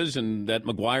what it is and that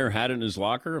McGuire had it in his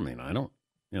locker, I mean, I don't,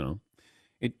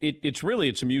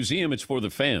 It's a museum. It's for the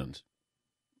fans.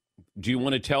 Do you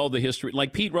want to tell the history?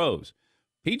 Like Pete Rose.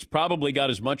 Pete's probably got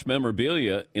as much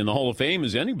memorabilia in the Hall of Fame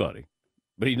as anybody,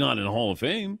 but he's not in the Hall of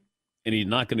Fame, and he's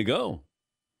not going to go.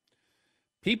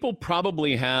 People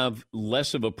probably have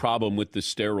less of a problem with the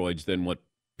steroids than what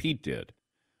Pete did,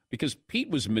 because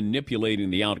Pete was manipulating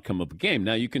the outcome of a game.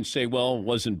 Now, you can say, well,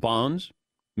 wasn't Bonds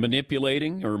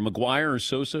manipulating, or McGuire or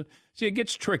Sosa? See, it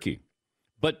gets tricky.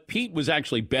 But Pete was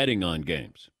actually betting on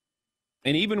games.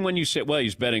 And even when you say, well,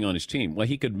 he's betting on his team, well,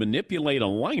 he could manipulate a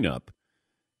lineup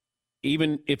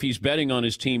even if he's betting on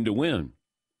his team to win.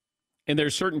 And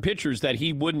there's certain pitchers that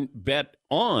he wouldn't bet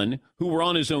on who were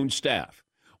on his own staff.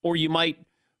 Or you might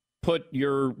put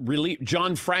your relief,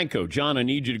 John Franco. John, I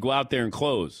need you to go out there and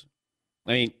close.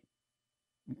 I mean,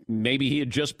 maybe he had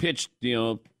just pitched,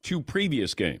 2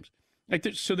 previous games.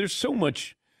 So there's so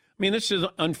much. I mean, this is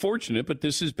unfortunate, but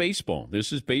this is baseball.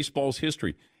 This is baseball's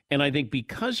history. And I think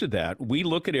because of that, we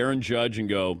look at Aaron Judge and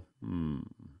go,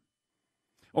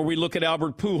 Or we look at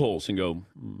Albert Pujols and go,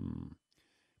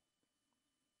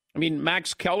 I mean,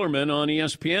 Max Kellerman on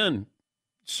ESPN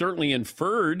certainly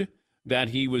inferred that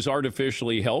he was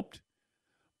artificially helped,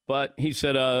 but he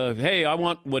said, hey, I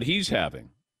want what he's having.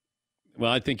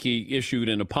 Well, I think he issued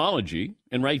an apology,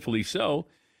 and rightfully so.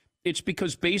 It's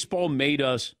because baseball made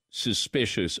us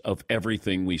suspicious of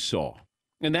everything we saw.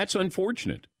 And that's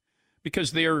unfortunate,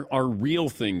 because there are real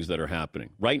things that are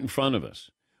happening right in front of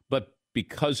us. But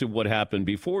because of what happened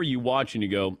before, you watch and you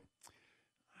go,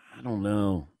 I don't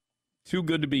know. Too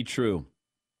good to be true.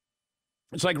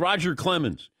 It's like Roger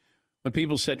Clemens. When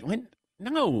people said,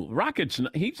 no,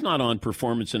 he's not on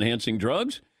performance-enhancing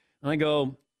drugs. And I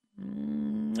go,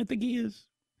 I think he is.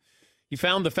 He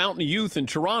found the fountain of youth in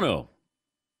Toronto.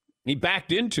 He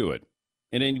backed into it.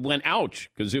 And then he went, ouch,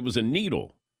 because it was a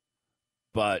needle.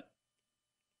 But,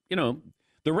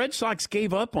 the Red Sox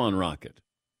gave up on Rocket.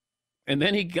 And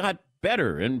then he got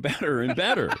better and better and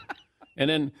better. And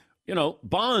then,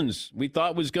 Bonds, we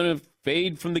thought was going to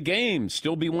fade from the game,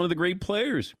 still be one of the great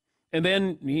players. And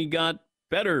then he got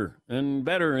better and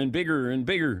better and bigger and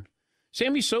bigger.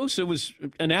 Sammy Sosa was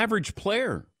an average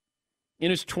player. In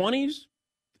his 20s,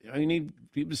 I mean,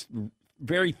 he was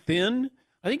very thin.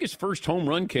 I think his first home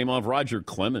run came off Roger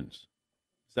Clemens.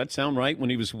 Does that sound right? When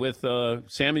he was with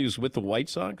Sammy was with the White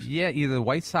Sox? Yeah, either the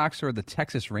White Sox or the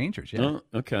Texas Rangers. Yeah.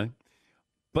 Okay.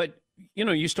 But,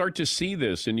 you start to see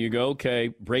this and you go,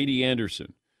 okay, Brady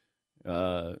Anderson,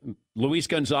 Luis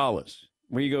Gonzalez,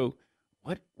 where you go,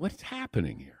 what's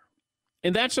happening here?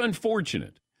 And that's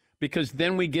unfortunate, because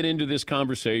then we get into this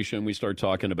conversation. We start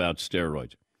talking about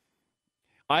steroids.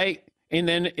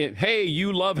 Hey,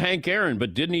 you love Hank Aaron,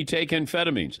 but didn't he take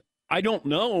amphetamines? I don't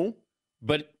know,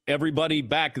 but everybody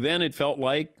back then, it felt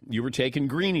like you were taking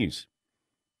greenies.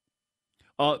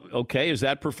 Okay, is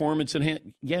that performance enhanced?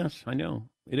 Yes, I know.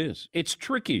 It is. It's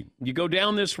tricky. You go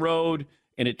down this road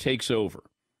and it takes over.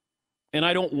 And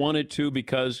I don't want it to,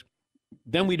 because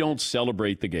then we don't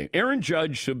celebrate the game. Aaron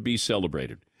Judge should be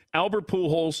celebrated. Albert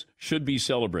Pujols should be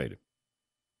celebrated.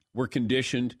 We're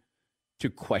conditioned to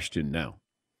question now.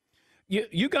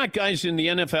 You got guys in the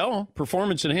NFL,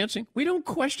 performance enhancing. We don't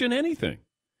question anything,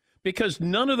 because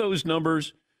none of those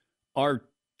numbers are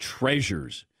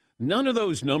treasures. None of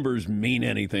those numbers mean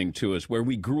anything to us, where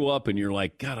we grew up and you're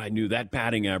like, God, I knew that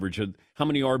batting average, how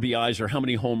many RBIs or how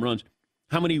many home runs,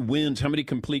 how many wins, how many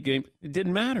complete games. It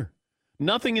didn't matter.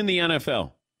 Nothing in the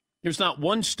NFL. There's not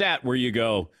one stat where you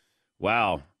go,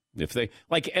 wow, if they,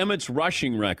 like Emmett's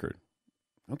rushing record.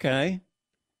 Okay.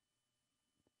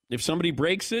 If somebody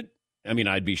breaks it, I mean,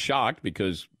 I'd be shocked,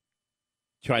 because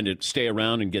trying to stay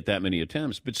around and get that many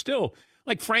attempts. But still,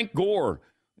 like Frank Gore,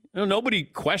 nobody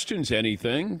questions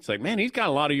anything. It's like, man, he's got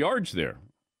a lot of yards there.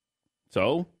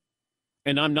 So,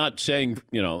 and I'm not saying,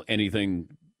 anything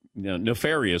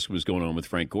nefarious was going on with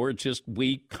Frank Gore. It's just,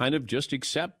 we kind of just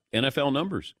accept NFL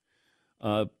numbers.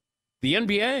 The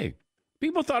NBA,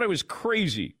 people thought I was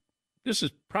crazy. This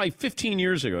is probably 15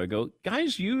 years ago. I go,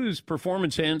 guys use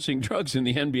performance-enhancing drugs in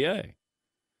the NBA.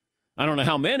 I don't know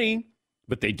how many,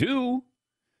 but they do.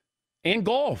 And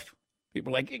golf.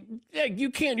 People are like, yeah, you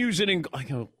can't use it in. I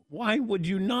go, why would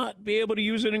you not be able to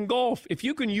use it in golf? If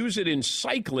you can use it in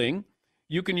cycling,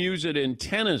 you can use it in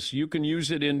tennis, you can use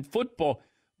it in football.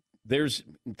 They're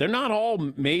not all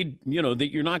made, that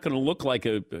you're not going to look like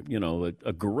a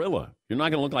gorilla. You're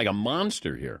not going to look like a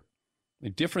monster here. The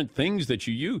different things that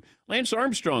you use. Lance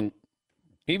Armstrong,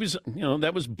 he was,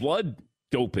 that was blood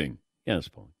doping. Yes,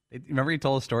 Paul. Remember he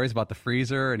told stories about the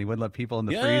freezer, and he wouldn't let people in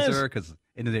the freezer because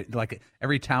like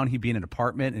every town he'd be in an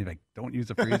apartment, and he'd be like, don't use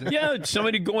the freezer. Yeah,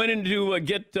 somebody go in to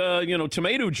get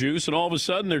tomato juice, and all of a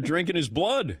sudden they're drinking his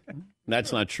blood.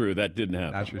 That's not true. That didn't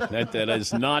happen. That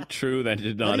is not true. That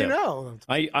did not happen.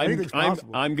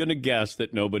 I'm going to guess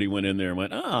that nobody went in there and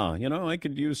went, I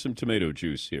could use some tomato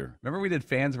juice here. Remember we did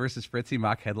Fans versus Fritzy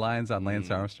mock headlines on Lance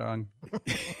Armstrong?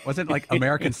 Was it like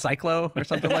American Cyclo or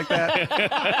something like that?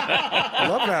 I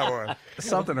love that one.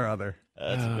 Something or other.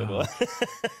 That's a good one.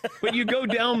 But you go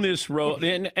down this road,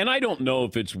 and I don't know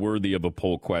if it's worthy of a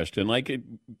poll question.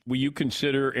 Will you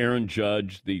consider Aaron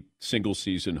Judge the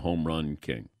single-season home run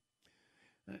king?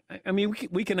 I mean,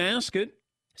 we can ask it.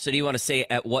 So do you want to say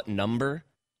at what number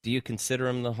do you consider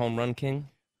him the home run king?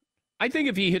 I think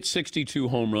if he hits 62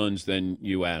 home runs, then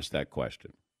you ask that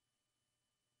question.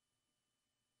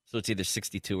 So it's either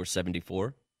 62 or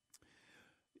 74?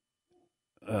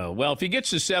 Well, if he gets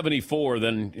to 74,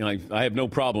 then I have no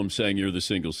problem saying you're the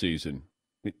single season.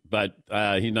 But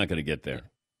he's not going to get there. Yeah.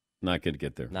 Not going to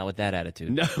get there. Not with that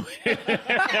attitude. No.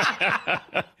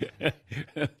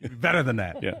 Better than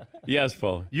that. Yeah. Yes,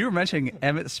 Paul. You were mentioning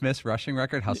Emmitt Smith's rushing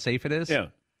record, how safe it is. Yeah.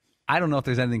 I don't know if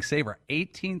there's anything safer.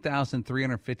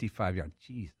 18,355 yards.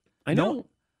 Jeez. I know.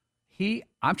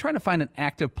 I'm trying to find an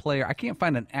active player. I can't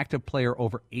find an active player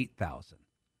over 8,000.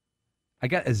 I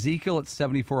got Ezekiel at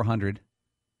 7,400.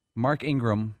 Mark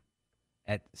Ingram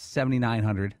at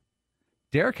 7,900.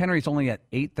 Derrick Henry's only at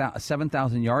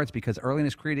 7,000 yards because early in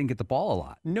his career he didn't get the ball a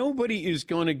lot. Nobody is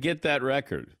going to get that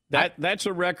record. That's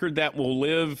a record that will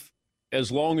live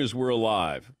as long as we're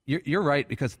alive. You're right,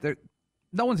 because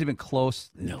no one's even close.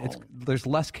 No. There's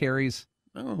less carries.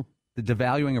 No. The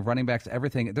devaluing of running backs,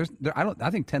 everything. I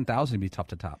think 10,000 would be tough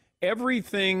to top.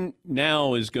 Everything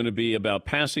now is going to be about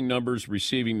passing numbers,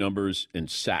 receiving numbers,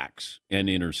 and sacks and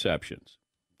interceptions.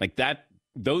 Like that,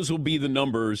 those will be the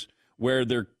numbers where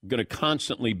they're going to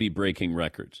constantly be breaking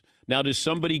records. Now, does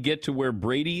somebody get to where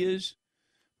Brady is?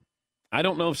 I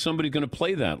don't know if somebody's going to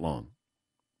play that long.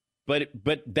 But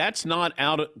that's not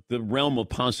out of the realm of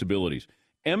possibilities.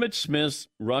 Emmitt Smith's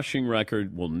rushing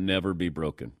record will never be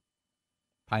broken.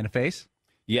 Pie in the face?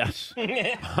 Yes.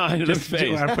 Pie to the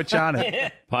face. I'll put you on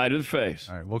it. Pie to the face.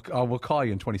 All right, we'll call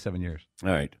you in 27 years. All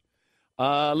right.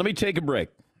 Let me take a break.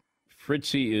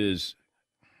 Fritzy is...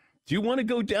 Do you want to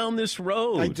go down this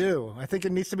road? I do. I think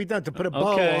it needs to be done to put a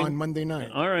bow on Monday night.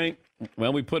 All right.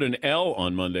 Well, we put an L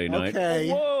on Monday night. Okay.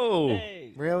 Whoa.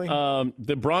 Hey. Really?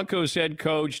 The Broncos head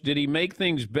coach, did he make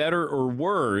things better or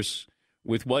worse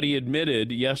with what he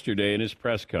admitted yesterday in his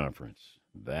press conference?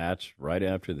 That's right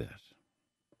after this.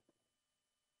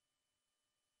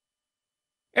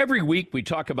 Every week, we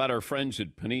talk about our friends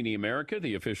at Panini America,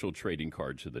 the official trading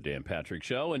cards of the Dan Patrick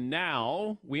Show. And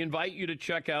now we invite you to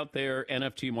check out their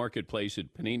NFT marketplace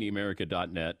at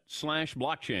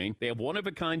PaniniAmerica.net/blockchain. They have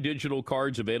one-of-a-kind digital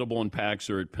cards available in packs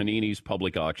or at Panini's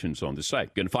public auctions on the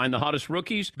site. You can find the hottest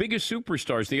rookies, biggest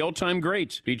superstars, the all-time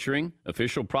greats, featuring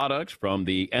official products from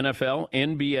the NFL,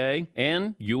 NBA,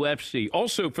 and UFC.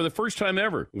 Also, for the first time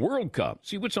ever, World Cup.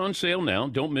 See what's on sale now.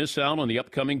 Don't miss out on the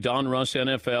upcoming Don Russ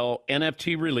NFL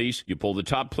NFT release. You pull the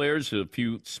top players, a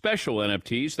few special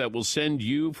NFTs that will send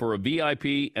you for a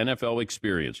VIP NFL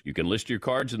experience. You can list your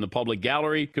cards in the public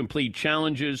gallery, complete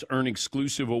challenges, earn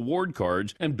exclusive award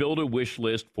cards, and build a wish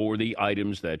list for the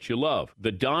items that you love.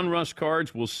 The Don Russ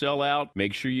cards will sell out.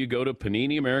 Make sure you go to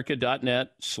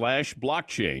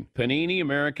PaniniAmerica.net/blockchain.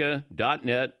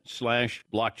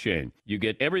 PaniniAmerica.net/blockchain. You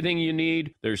get everything you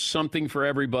need. There's something for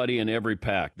everybody in every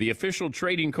pack. The official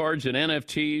trading cards and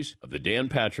NFTs of the Dan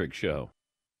Patrick Show.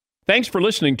 Thanks for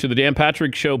listening to the Dan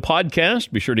Patrick Show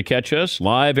podcast. Be sure to catch us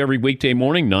live every weekday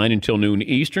morning, 9 until noon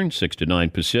Eastern, 6 to 9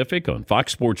 Pacific on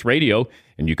Fox Sports Radio.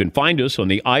 And you can find us on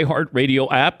the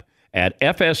iHeartRadio app at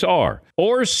FSR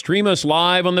or stream us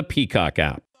live on the Peacock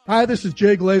app. Hi, this is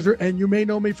Jay Glazer, and you may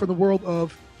know me from the world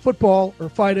of football or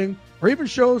fighting or even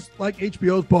shows like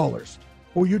HBO's Ballers.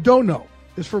 What you don't know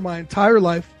is for my entire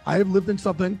life, I have lived in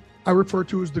something I refer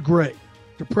to as the gray.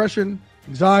 Depression,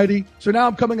 anxiety. So now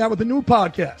I'm coming out with a new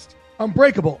podcast,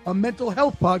 Unbreakable, a mental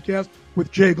health podcast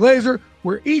with Jay Glazer,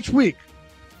 where each week,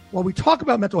 while we talk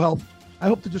about mental health, I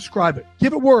hope to describe it,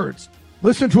 give it words.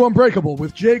 Listen to Unbreakable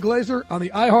with Jay Glazer on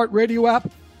the iHeartRadio app,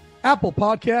 Apple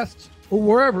Podcasts, or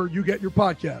wherever you get your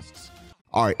podcasts.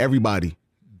 All right, everybody,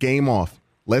 game off.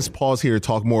 Let's pause here to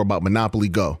talk more about Monopoly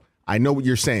Go. I know what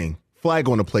you're saying. Flag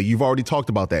on the play. You've already talked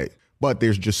about that. But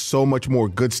there's just so much more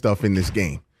good stuff in this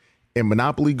game. In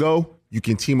Monopoly Go, you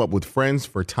can team up with friends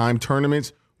for time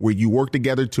tournaments where you work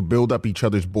together to build up each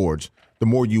other's boards. The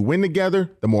more you win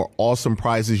together, the more awesome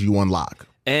prizes you unlock.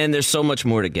 And there's so much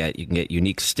more to get. You can get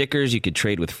unique stickers. You could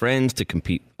trade with friends to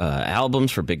compete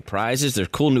albums for big prizes. There's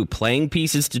cool new playing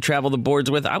pieces to travel the boards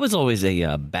with. I was always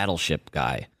a battleship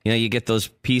guy. You know, you get those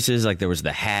pieces, like there was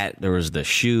the hat, there was the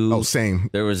shoe. Oh, same.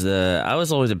 I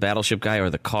was always a battleship guy, or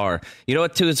the car. You know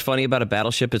what, too, is funny about a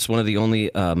battleship? It's one of the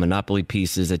only Monopoly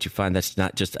pieces that you find that's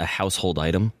not just a household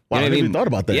item. Wow, You know I never even thought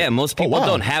about that. Yeah, most people wow.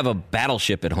 don't have a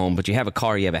battleship at home, but you have a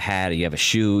car, you have a hat, you have a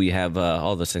shoe, you have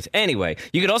all those things. Anyway,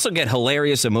 you could also get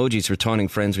hilarious emojis for taunting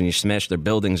friends when you smash their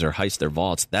buildings or heist their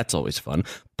vaults. That's always fun.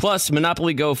 Plus,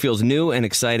 Monopoly Go feels new and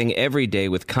exciting every day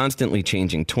with constantly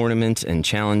changing tournaments and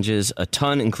challenges. A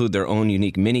ton include their own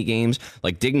unique mini games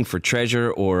like digging for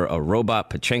treasure or a robot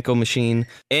Pachinko machine.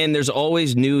 And there's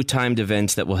always new timed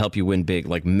events that will help you win big,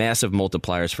 like massive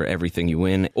multipliers for everything you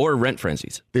win or rent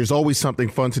frenzies. There's always something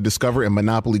fun to discover in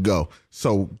Monopoly Go.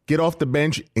 So get off the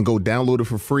bench and go download it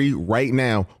for free right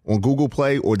now on Google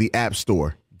Play or the App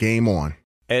Store. Game on.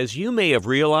 As you may have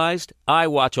realized, I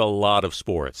watch a lot of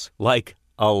sports, like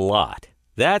a lot.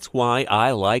 That's why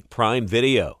I like Prime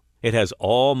Video. It has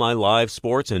all my live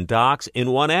sports and docs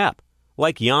in one app,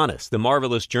 like Giannis, The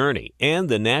Marvelous Journey, and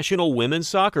the National Women's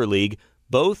Soccer League,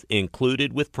 both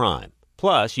included with Prime.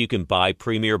 Plus, you can buy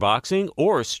Premier Boxing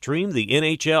or stream the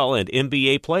NHL and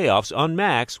NBA playoffs on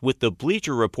Max with the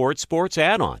Bleacher Report Sports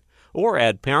add-on, or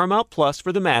add Paramount Plus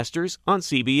for the Masters on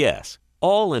CBS.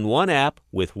 All in one app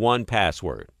with one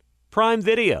password. Prime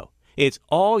Video. It's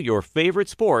all your favorite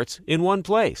sports in one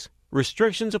place.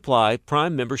 Restrictions apply.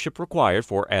 Prime membership required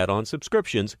for add-on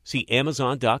subscriptions. See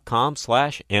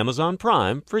Amazon.com/Amazon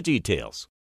Prime for details.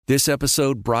 This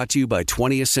episode brought to you by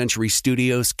 20th Century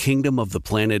Studios' Kingdom of the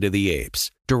Planet of the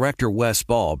Apes. Director Wes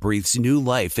Ball breathes new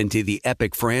life into the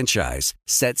epic franchise,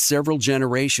 set several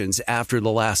generations after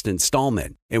the last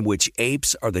installment, in which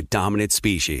apes are the dominant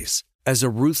species. As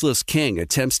a ruthless king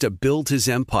attempts to build his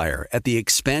empire at the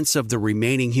expense of the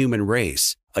remaining human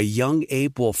race, a young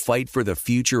ape will fight for the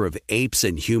future of apes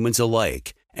and humans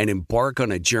alike and embark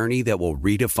on a journey that will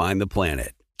redefine the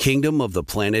planet. Kingdom of the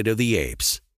Planet of the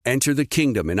Apes. Enter the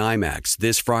kingdom in IMAX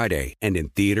this Friday and in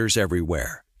theaters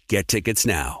everywhere. Get tickets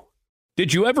now.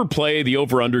 Did you ever play the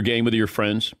over-under game with your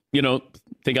friends? You know,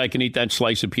 think I can eat that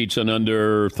slice of pizza in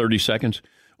under 30 seconds?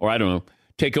 Or I don't know,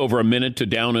 take over a minute to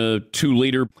down a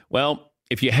 2-liter? Well,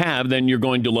 if you have, then you're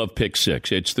going to love Pick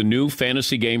 6. It's the new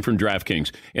fantasy game from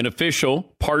DraftKings, an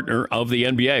official partner of the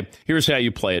NBA. Here's how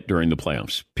you play it during the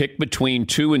playoffs. Pick between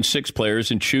 2 and 6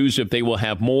 players and choose if they will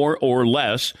have more or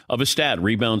less of a stat: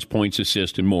 rebounds, points,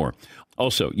 assists, and more.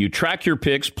 Also, you track your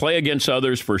picks, play against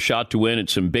others for a shot to win at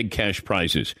some big cash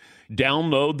prizes.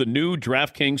 Download the new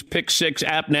DraftKings Pick 6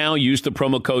 app now. Use the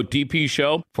promo code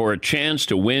DPShow for a chance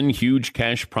to win huge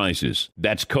cash prizes.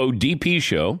 That's code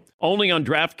DPShow. Only on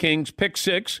DraftKings Pick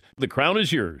 6. The crown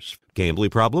is yours. Gambling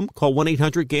problem? Call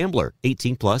 1-800-GAMBLER.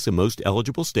 18 plus in most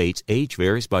eligible states. Age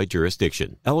varies by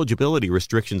jurisdiction. Eligibility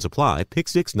restrictions apply. Pick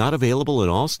 6 not available in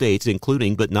all states,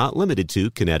 including but not limited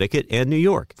to Connecticut and New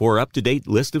York. For up-to-date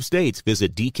list of states,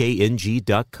 visit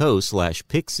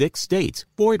dkng.co/pick6states.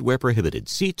 Void where prohibited.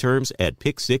 See terms at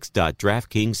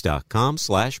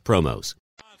pick6.draftkings.com/promos.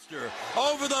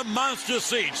 Over the monster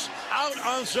seats, out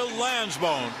onto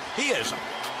Lansbone. He is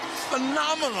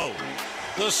phenomenal.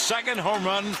 The second home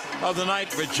run of the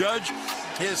night for Judge,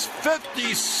 his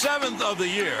 57th of the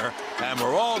year, and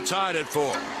we're all tied at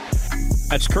 4.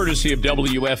 That's courtesy of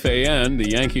WFAN,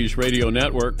 the Yankees radio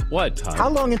network. What, Todd? How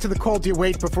long into the call do you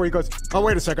wait before he goes, oh,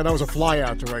 wait a second, that was a fly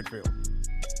out to right field?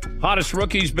 Hottest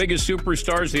rookies, biggest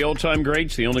superstars, the all-time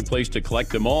greats, the only place to collect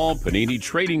them all. Panini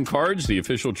Trading Cards, the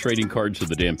official trading cards of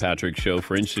the Dan Patrick Show.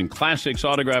 For instance, classics,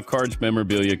 autograph cards,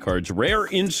 memorabilia cards, rare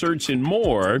inserts, and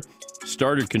more.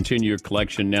 Start or continue your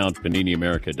collection now at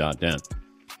PaniniAmerica.net.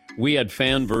 We had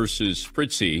Fan versus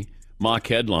Fritzy mock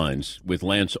headlines with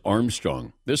Lance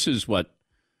Armstrong. This is,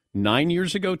 9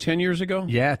 years ago, 10 years ago?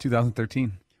 Yeah,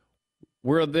 2013.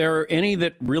 Were there any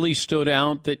that really stood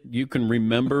out that you can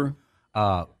remember?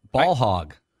 Ball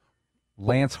hog.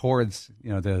 Lance Horde's,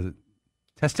 the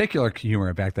testicular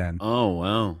humor back then. Oh,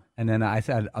 wow. And then I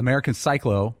said American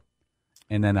Cyclo,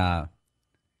 and then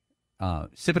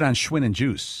Sip It on Schwinn and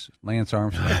Juice, Lance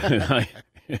Armstrong.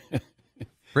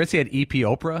 Fritzy had EP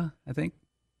Oprah, I think.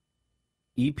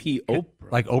 EP Oprah?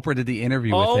 Like Oprah did the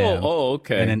interview with him. Oh,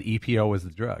 okay. And then EPO was the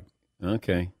drug.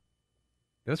 Okay.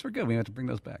 Those were good. We have to bring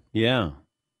those back. Yeah.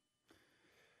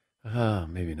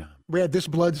 Maybe not. We had This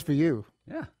Blood's for You.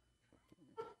 Yeah.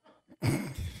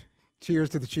 Cheers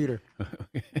to the cheater.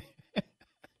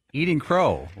 Eating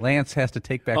crow. Lance has to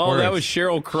take back words. Oh, that was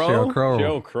Sheryl Crow?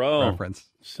 Sheryl Crow. Reference.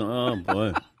 Oh,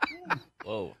 boy.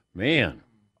 Whoa. Man.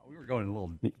 We were going a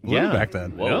little blue back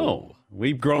then. No.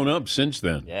 We've grown up since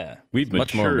then. Yeah. We've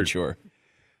much more mature.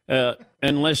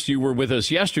 Unless you were with us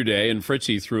yesterday and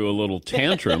Fritzy threw a little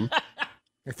tantrum.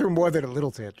 I threw more than a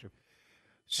little tantrum.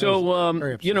 So,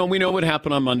 we know what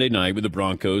happened on Monday night with the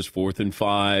Broncos, 4th and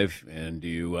 5. And do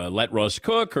you let Russ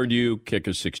cook, or do you kick a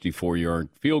 64-yard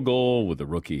field goal with the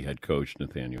rookie head coach,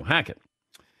 Nathaniel Hackett?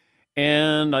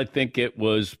 And I think it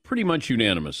was pretty much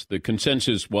unanimous. The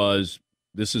consensus was,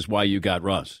 this is why you got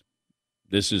Russ.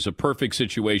 This is a perfect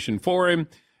situation for him.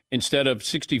 Instead of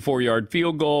 64-yard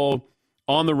field goal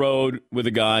on the road with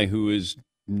a guy who is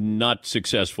not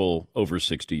successful over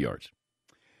 60 yards.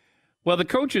 Well, the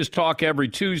coaches talk every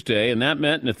Tuesday, and that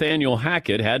meant Nathaniel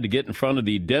Hackett had to get in front of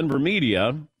the Denver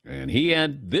media, and he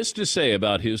had this to say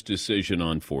about his decision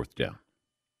on 4th down.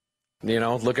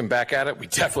 Looking back at it, we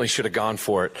definitely should have gone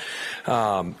for it.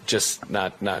 Just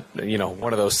not,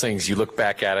 one of those things you look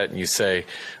back at it and you say,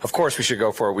 of course we should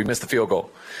go for it. We missed the field goal.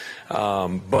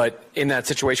 But in that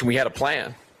situation, we had a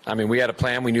plan. We had a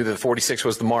plan. We knew that the 46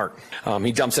 was the mark.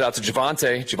 He dumps it out to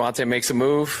Javonte. Javonte makes a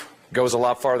move. Goes a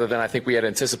lot farther than I think we had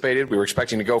anticipated. We were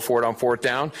expecting to go for it on 4th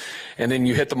down, and then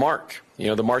you hit the mark.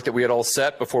 The mark that we had all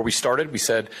set before we started. We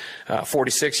said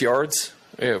 46 yards.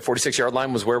 46-yard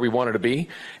line was where we wanted to be,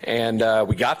 and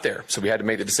we got there. So we had to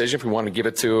make the decision if we wanted to give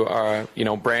it to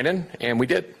Brandon, and we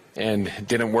did. And it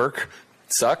didn't work.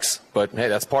 It sucks, but hey,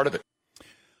 that's part of it.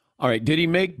 All right. Did he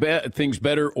make things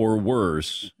better or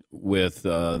worse with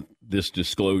this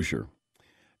disclosure?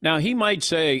 Now, he might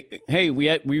say, hey,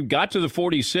 we got to the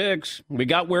 46. We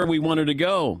got where we wanted to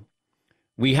go.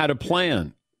 We had a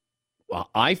plan. Well,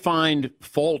 I find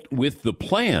fault with the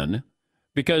plan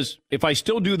because if I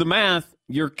still do the math,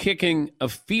 you're kicking a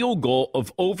field goal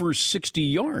of over 60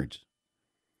 yards.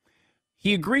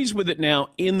 He agrees with it now.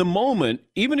 In the moment,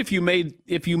 even if you made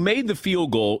the field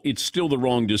goal, it's still the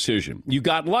wrong decision. You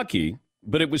got lucky,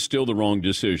 but it was still the wrong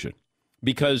decision.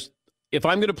 Because if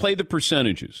I'm going to play the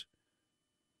percentages,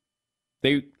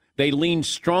 They lean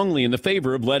strongly in the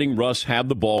favor of letting Russ have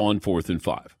the ball on 4th and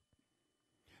 5.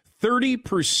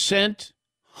 30%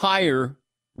 higher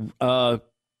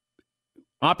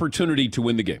opportunity to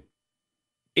win the game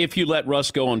if you let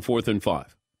Russ go on 4th and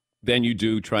 5 than you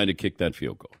do trying to kick that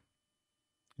field goal.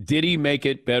 Did he make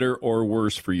it better or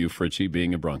worse for you, Fritzy,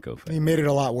 being a Bronco fan? He made it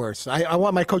a lot worse. I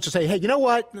want my coach to say, hey, you know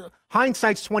what?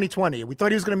 Hindsight's 20/20. We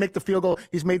thought he was going to make the field goal.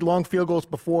 He's made long field goals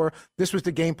before. This was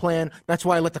the game plan. That's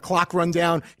why I let the clock run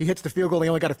down. He hits the field goal. He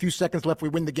only got a few seconds left. We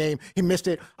win the game. He missed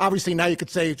it. Obviously, now you could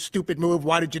say, stupid move.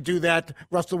 Why did you do that?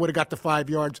 Russell would have got the 5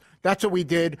 yards. That's what we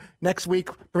did. Next week,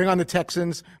 bring on the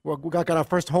Texans. We got our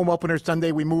first home opener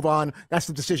Sunday. We move on. That's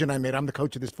the decision I made. I'm the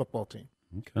coach of this football team.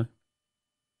 Okay.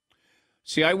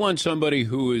 See, I want somebody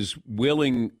who is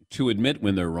willing to admit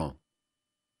when they're wrong.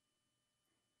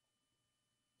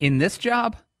 In this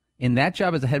job, in that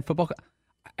job as a head football coach,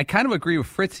 I kind of agree with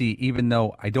Fritzy, even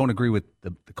though I don't agree with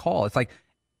the call. It's like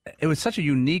it was such a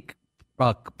unique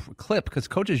clip because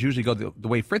coaches usually go the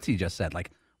way Fritzy just said, like,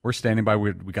 we're standing by,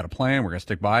 we got a plan, we're going to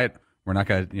stick by it, we're not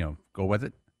going to go with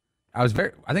it. I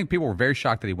think people were very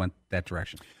shocked that he went that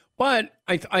direction. But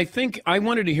I think I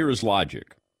wanted to hear his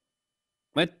logic.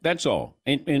 That's all.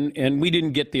 And we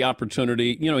didn't get the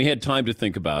opportunity. He had time to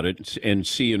think about it and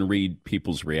see and read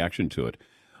people's reaction to it.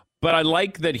 But I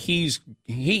like that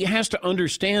he has to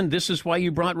understand this is why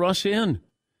you brought Russ in.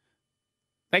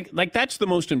 Like that's the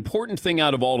most important thing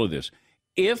out of all of this.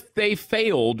 If they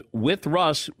failed with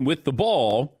Russ with the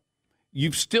ball,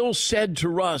 you've still said to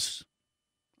Russ,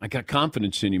 I got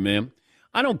confidence in you, man.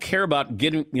 I don't care about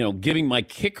giving my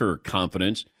kicker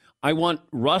confidence. I want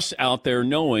Russ out there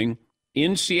knowing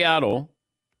in Seattle,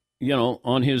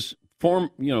 on his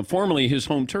formerly his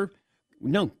home turf.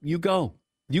 No, you go.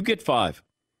 You get 5.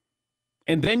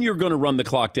 And then you're going to run the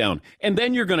clock down. And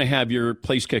then you're going to have your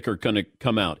place kicker going to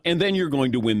come out. And then you're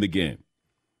going to win the game.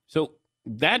 So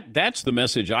that's the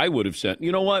message I would have sent.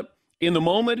 You know what? In the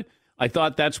moment, I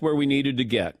thought that's where we needed to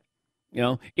get.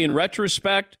 In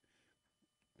retrospect,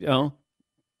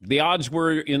 the odds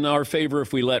were in our favor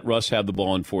if we let Russ have the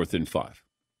ball on 4th and 5.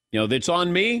 That's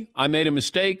on me. I made a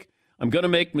mistake. I'm going to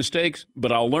make mistakes,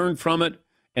 but I'll learn from it.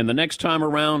 And the next time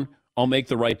around, I'll make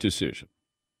the right decision.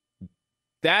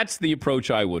 That's the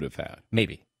approach I would have had.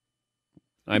 Maybe.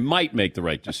 I might make the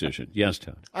right decision. Yes,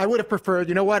 Todd. I would have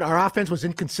preferred, our offense was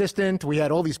inconsistent. We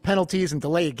had all these penalties and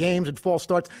delayed games and false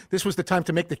starts. This was the time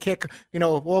to make the kick.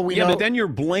 But then you're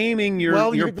blaming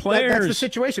your players. That's the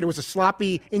situation. It was a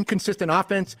sloppy, inconsistent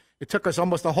offense. It took us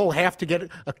almost a whole half to get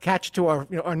a catch to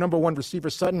our number one receiver,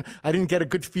 Sutton. I didn't get a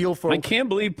good feel for. I can't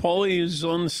believe Paulie is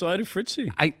on the side of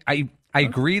Fritzy. I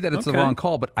agree that it's the wrong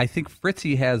call, but I think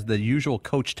Fritzy has the usual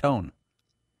coach tone,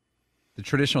 the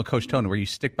traditional coach tone where you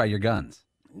stick by your guns.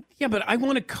 Yeah, but I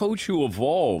want a coach who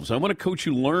evolves. I want a coach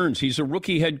who learns. He's a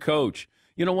rookie head coach.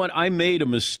 You know what? I made a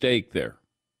mistake there,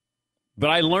 but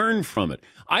I learned from it.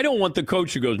 I don't want the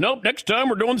coach who goes, nope, next time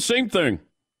we're doing the same thing.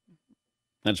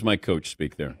 That's my coach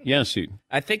speak there. Yes, Eaton.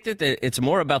 I think that it's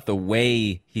more about the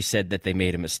way he said that they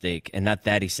made a mistake and not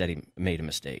that he said he made a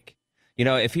mistake.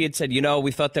 If he had said,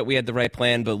 we thought that we had the right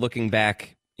plan, but looking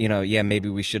back, maybe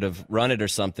we should have run it or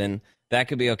something. That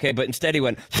could be okay, but instead he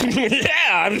went,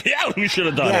 yeah, we should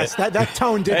have done it. Yes, that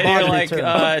tone did bother me too.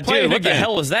 Dude, what the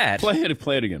hell was that? Play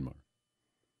it again, Mark.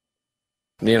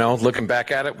 Looking back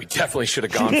at it, we definitely should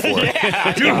have gone for it.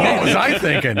 Yeah, dude, what was I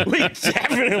thinking? We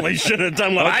definitely should have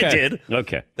done what I did.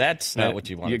 Okay. That's not what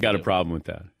you want. You got a problem with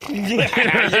that.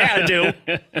 Yeah, I do.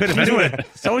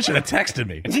 Someone should have texted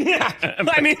me. Yeah,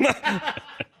 I mean,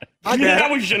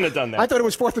 we shouldn't have done that. I thought it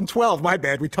was 4th and 12. My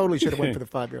bad. We totally should have went for the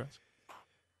 5 yards.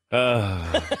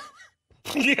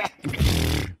 Yeah.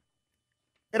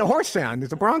 And a horse sound.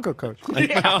 There's a Bronco coach.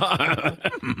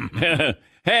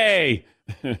 Hey.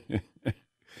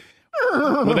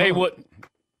 Well,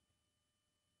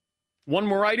 one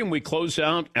more item. We close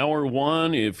out hour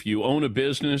one. If you own a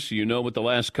business, you know what the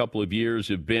last couple of years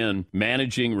have been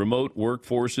managing remote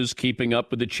workforces, keeping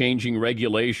up with the changing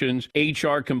regulations,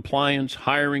 HR compliance,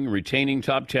 hiring, retaining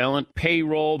top talent,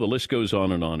 payroll, the list goes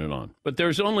on and on and on. But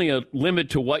there's only a limit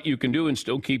to what you can do and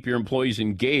still keep your employees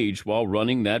engaged while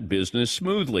running that business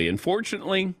smoothly. And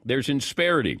fortunately, there's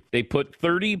Insperity. They put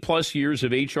 30 plus years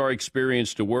of HR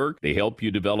experience to work. They help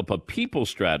you develop a people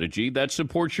strategy that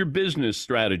supports your business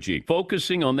strategy,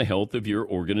 focusing on the health of your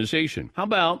organization. How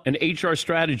about an HR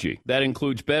strategy that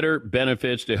includes better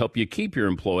benefits to help you keep your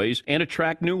employees and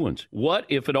attract new ones? What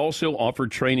if it also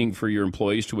offered training for your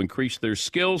employees to increase their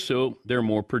skills so they're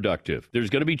more productive? There's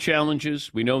going to be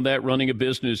challenges. We know that running a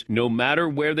business, no matter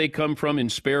where they come from,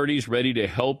 Insperity is ready to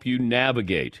help you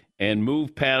navigate and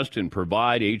move past and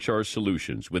provide HR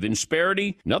solutions. With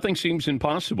Insperity, nothing seems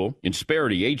impossible.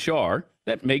 Insperity HR,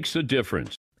 that makes a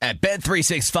difference. At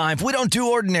Bet365, we don't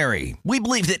do ordinary. We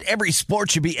believe that every sport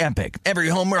should be epic. Every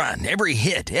home run, every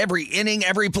hit, every inning,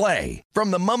 every play. From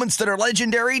the moments that are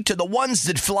legendary to the ones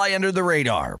that fly under the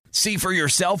radar. See for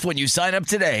yourself when you sign up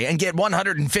today and get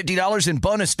 $150 in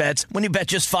bonus bets when you bet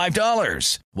just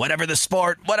 $5. Whatever the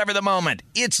sport, whatever the moment,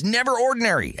 it's never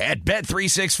ordinary at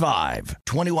Bet365.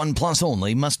 21 plus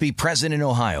only. Must be present in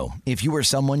Ohio. If you or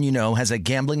someone you know has a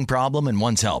gambling problem and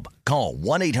wants help, call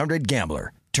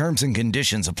 1-800-GAMBLER. Terms and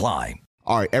conditions apply.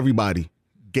 All right, everybody,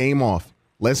 game off.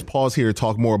 Let's pause here to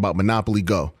talk more about Monopoly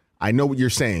Go. I know what you're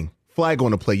saying. Flag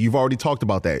on the play. You've already talked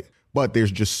about that. But there's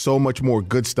just so much more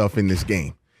good stuff in this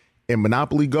game. In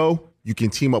Monopoly Go, you can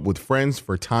team up with friends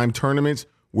for timed tournaments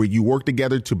where you work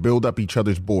together to build up each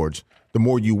other's boards. The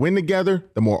more you win together,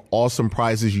 the more awesome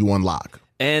prizes you unlock.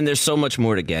 And there's so much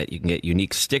more to get. You can get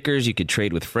unique stickers. You could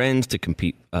trade with friends to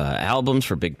compete albums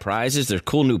for big prizes. There's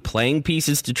cool new playing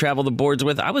pieces to travel the boards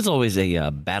with. I was always a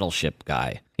battleship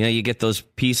guy. You know, you get those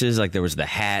pieces, like there was the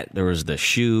hat, there was the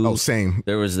shoe. Oh, same.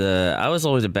 I was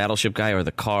always a battleship guy, or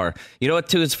the car. You know what,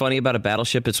 too, is funny about a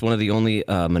battleship? It's one of the only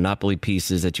Monopoly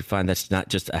pieces that you find that's not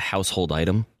just a household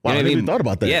item. Wow, You know I what never even thought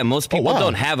about that. Yeah, most people wow.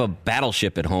 don't have a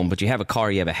battleship at home, but you have a car,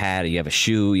 you have a hat, you have a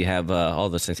shoe, you have all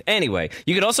those things. Anyway,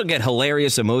 you could also get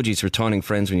hilarious emojis for taunting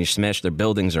friends when you smash their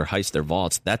buildings or heist their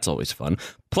vaults. That's always fun.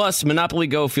 Plus, Monopoly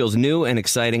Go feels new and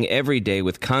exciting every day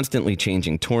with constantly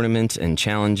changing tournaments and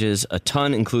challenges. A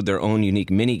ton include their own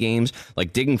unique mini games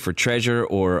like digging for treasure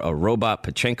or a robot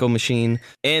Pachinko machine.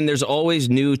 And there's always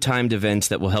new timed events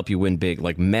that will help you win big,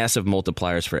 like massive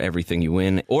multipliers for everything you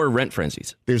win or rent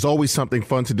frenzies. There's always something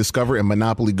fun to discover in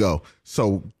Monopoly Go.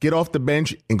 So get off the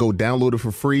bench and go download it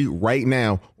for free right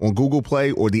now on Google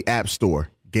Play or the App Store.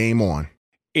 Game on.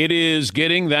 It is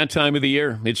getting that time of the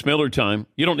year. It's Miller time.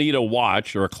 You don't need a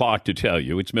watch or a clock to tell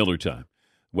you. It's Miller time.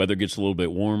 Weather gets a little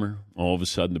bit warmer. All of a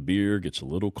sudden, the beer gets a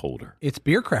little colder. It's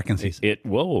beer cracking season.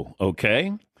 Whoa,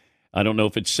 okay. I don't know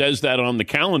if it says that on the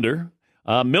calendar.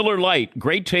 Miller Lite,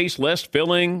 great taste, less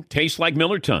filling, tastes like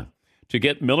Miller time. To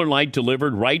get Miller Lite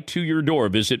delivered right to your door,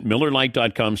 visit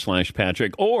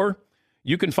MillerLite.com/Patrick, or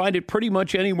you can find it pretty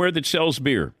much anywhere that sells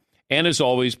beer. And as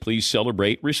always, please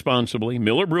celebrate responsibly.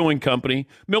 Miller Brewing Company,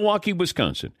 Milwaukee,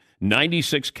 Wisconsin.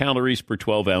 96 calories per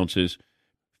 12 ounces.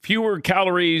 Fewer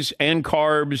calories and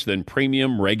carbs than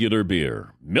premium regular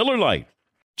beer. Miller Lite.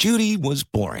 Judy was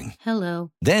boring.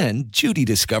 Hello. Then Judy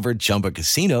discovered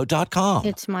ChumbaCasino.com.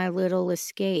 It's my little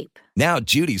escape. Now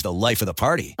Judy's the life of the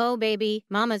party. Oh, baby,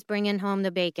 mama's bringing home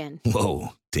the bacon.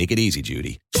 Whoa, take it easy,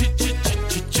 Judy.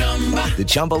 The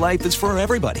Chumba life is for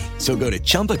everybody. So go to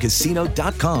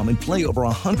ChumbaCasino.com and play over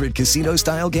 100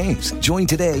 casino-style games. Join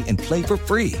today and play for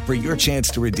free for your chance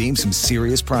to redeem some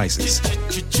serious prizes.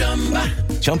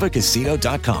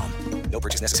 ChumbaCasino.com. No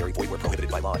purchase necessary. Void where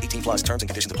prohibited by law. 18 plus terms and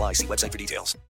conditions apply. See website for details.